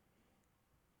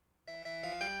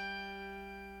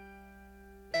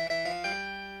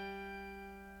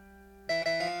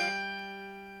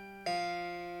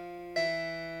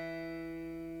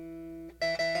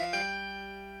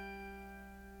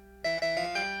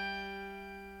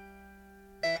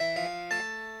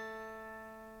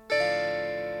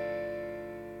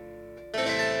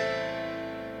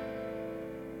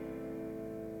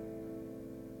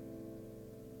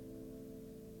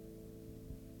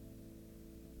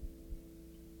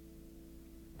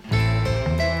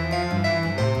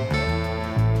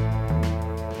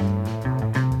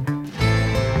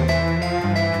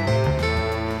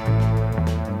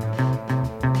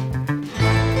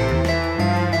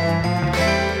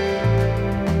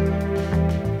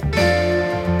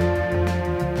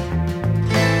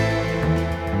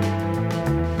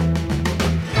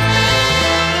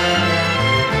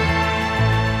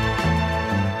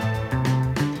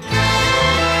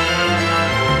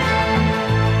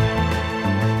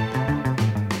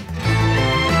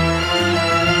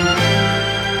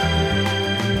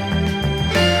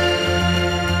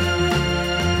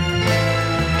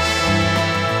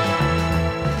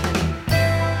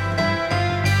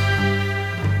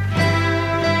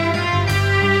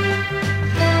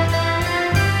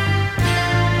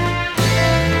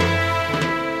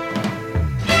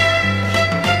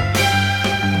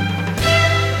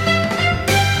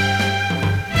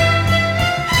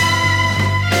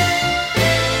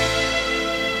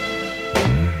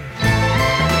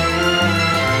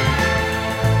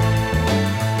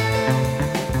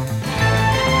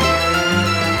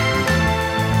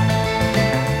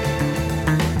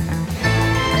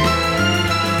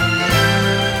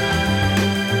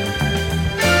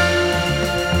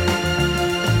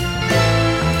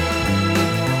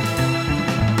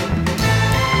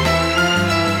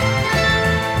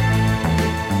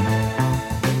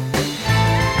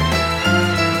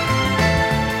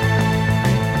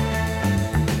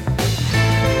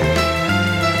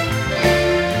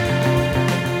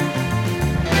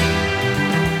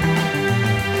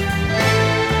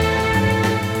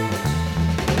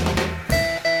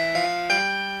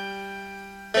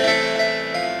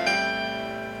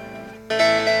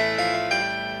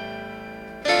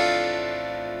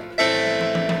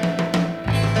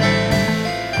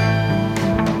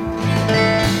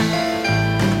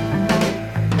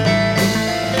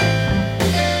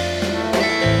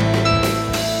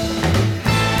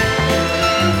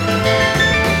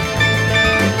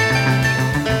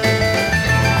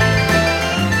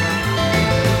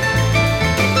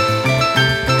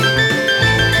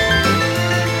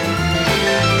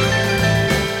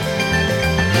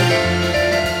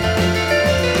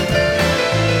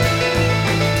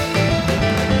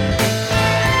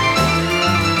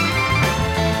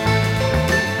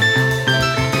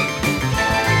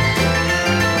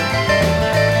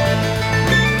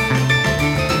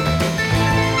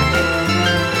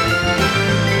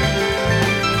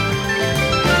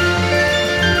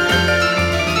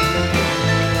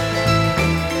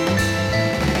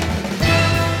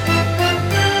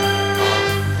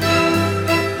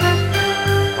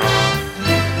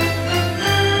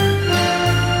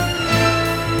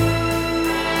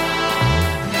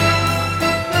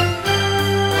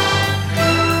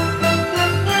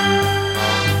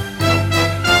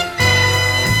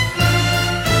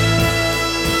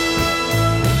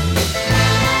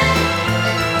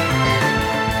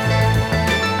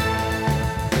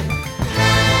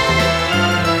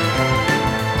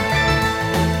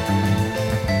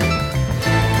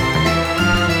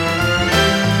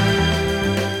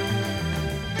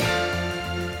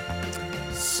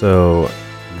 So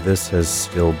this has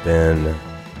still been.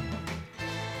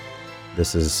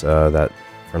 This is that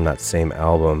from that same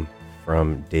album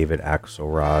from David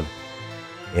Axelrod,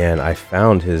 and I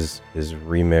found his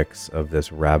remix of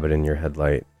this "Rabbit in Your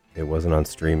Headlight." It wasn't on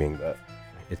streaming, but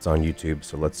it's on YouTube.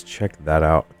 So let's check that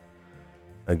out.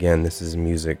 Again, this is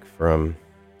music from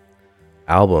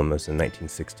album. It was in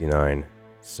 1969.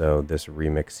 So this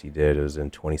remix he did was in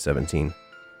 2017.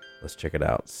 Let's check it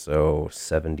out. So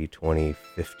 70, 20,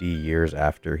 50 years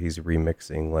after, he's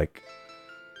remixing like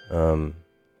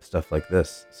stuff like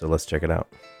this. So let's check it out.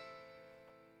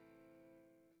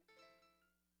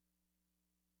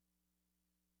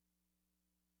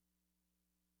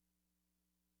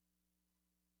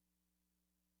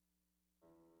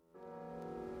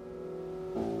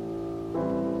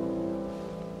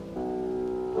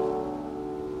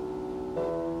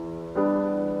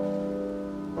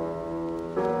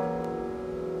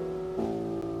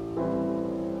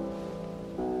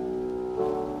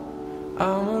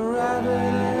 I'm a rabbit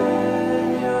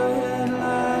in your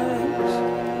headlights,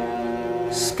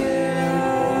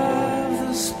 scared of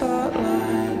the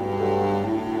spotlight.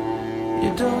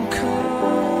 You don't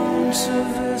come to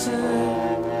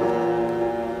visit,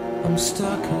 I'm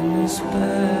stuck in this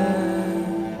bed.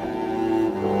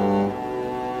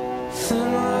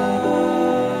 Thin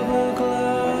rubber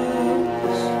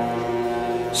gloves,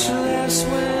 she laughs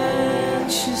when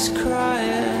she's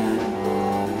crying.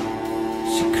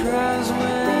 She cries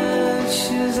when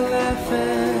she's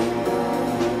laughing.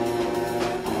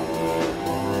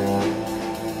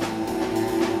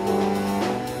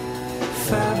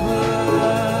 Fat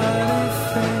bloody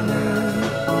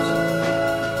fingers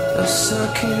are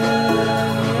sucking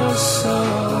your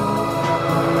soul.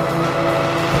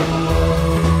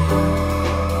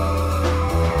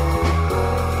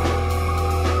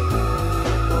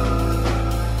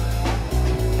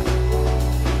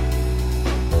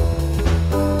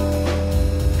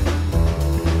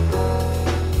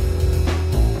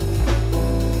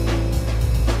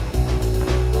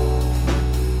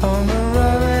 I'm a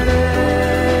rabbit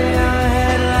in your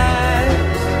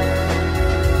headlights,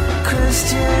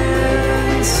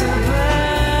 Christian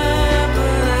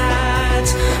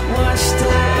suburbanites, wash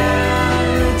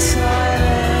down the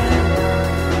toilet,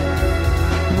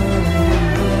 money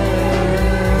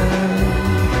burn.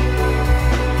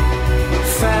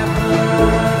 Fat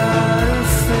blood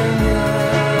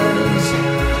fingers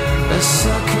are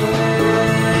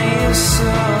sucking your soul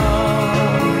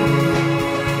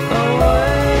away.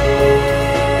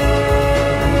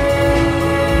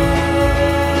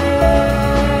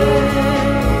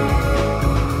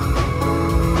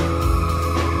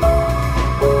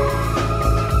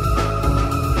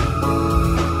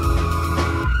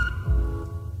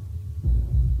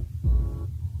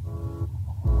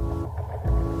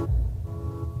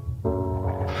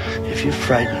 If you're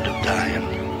frightened of dying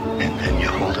and then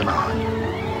you're holding on,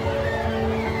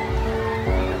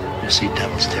 you see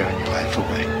devils tearing your life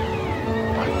away.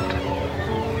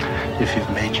 But if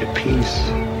you've made your peace,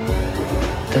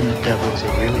 then the devils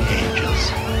are really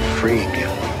angels, freeing you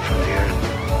from the earth,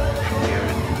 from the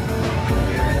earth, from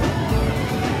the earth.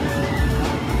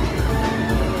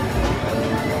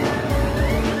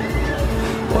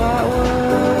 What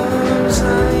was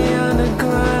on the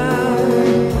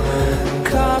underground,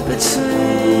 caught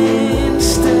between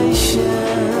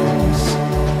stations,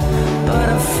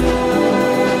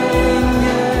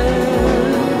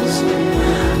 butterfingers,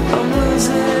 I'm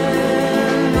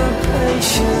losing my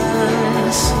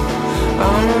patience.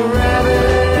 I'm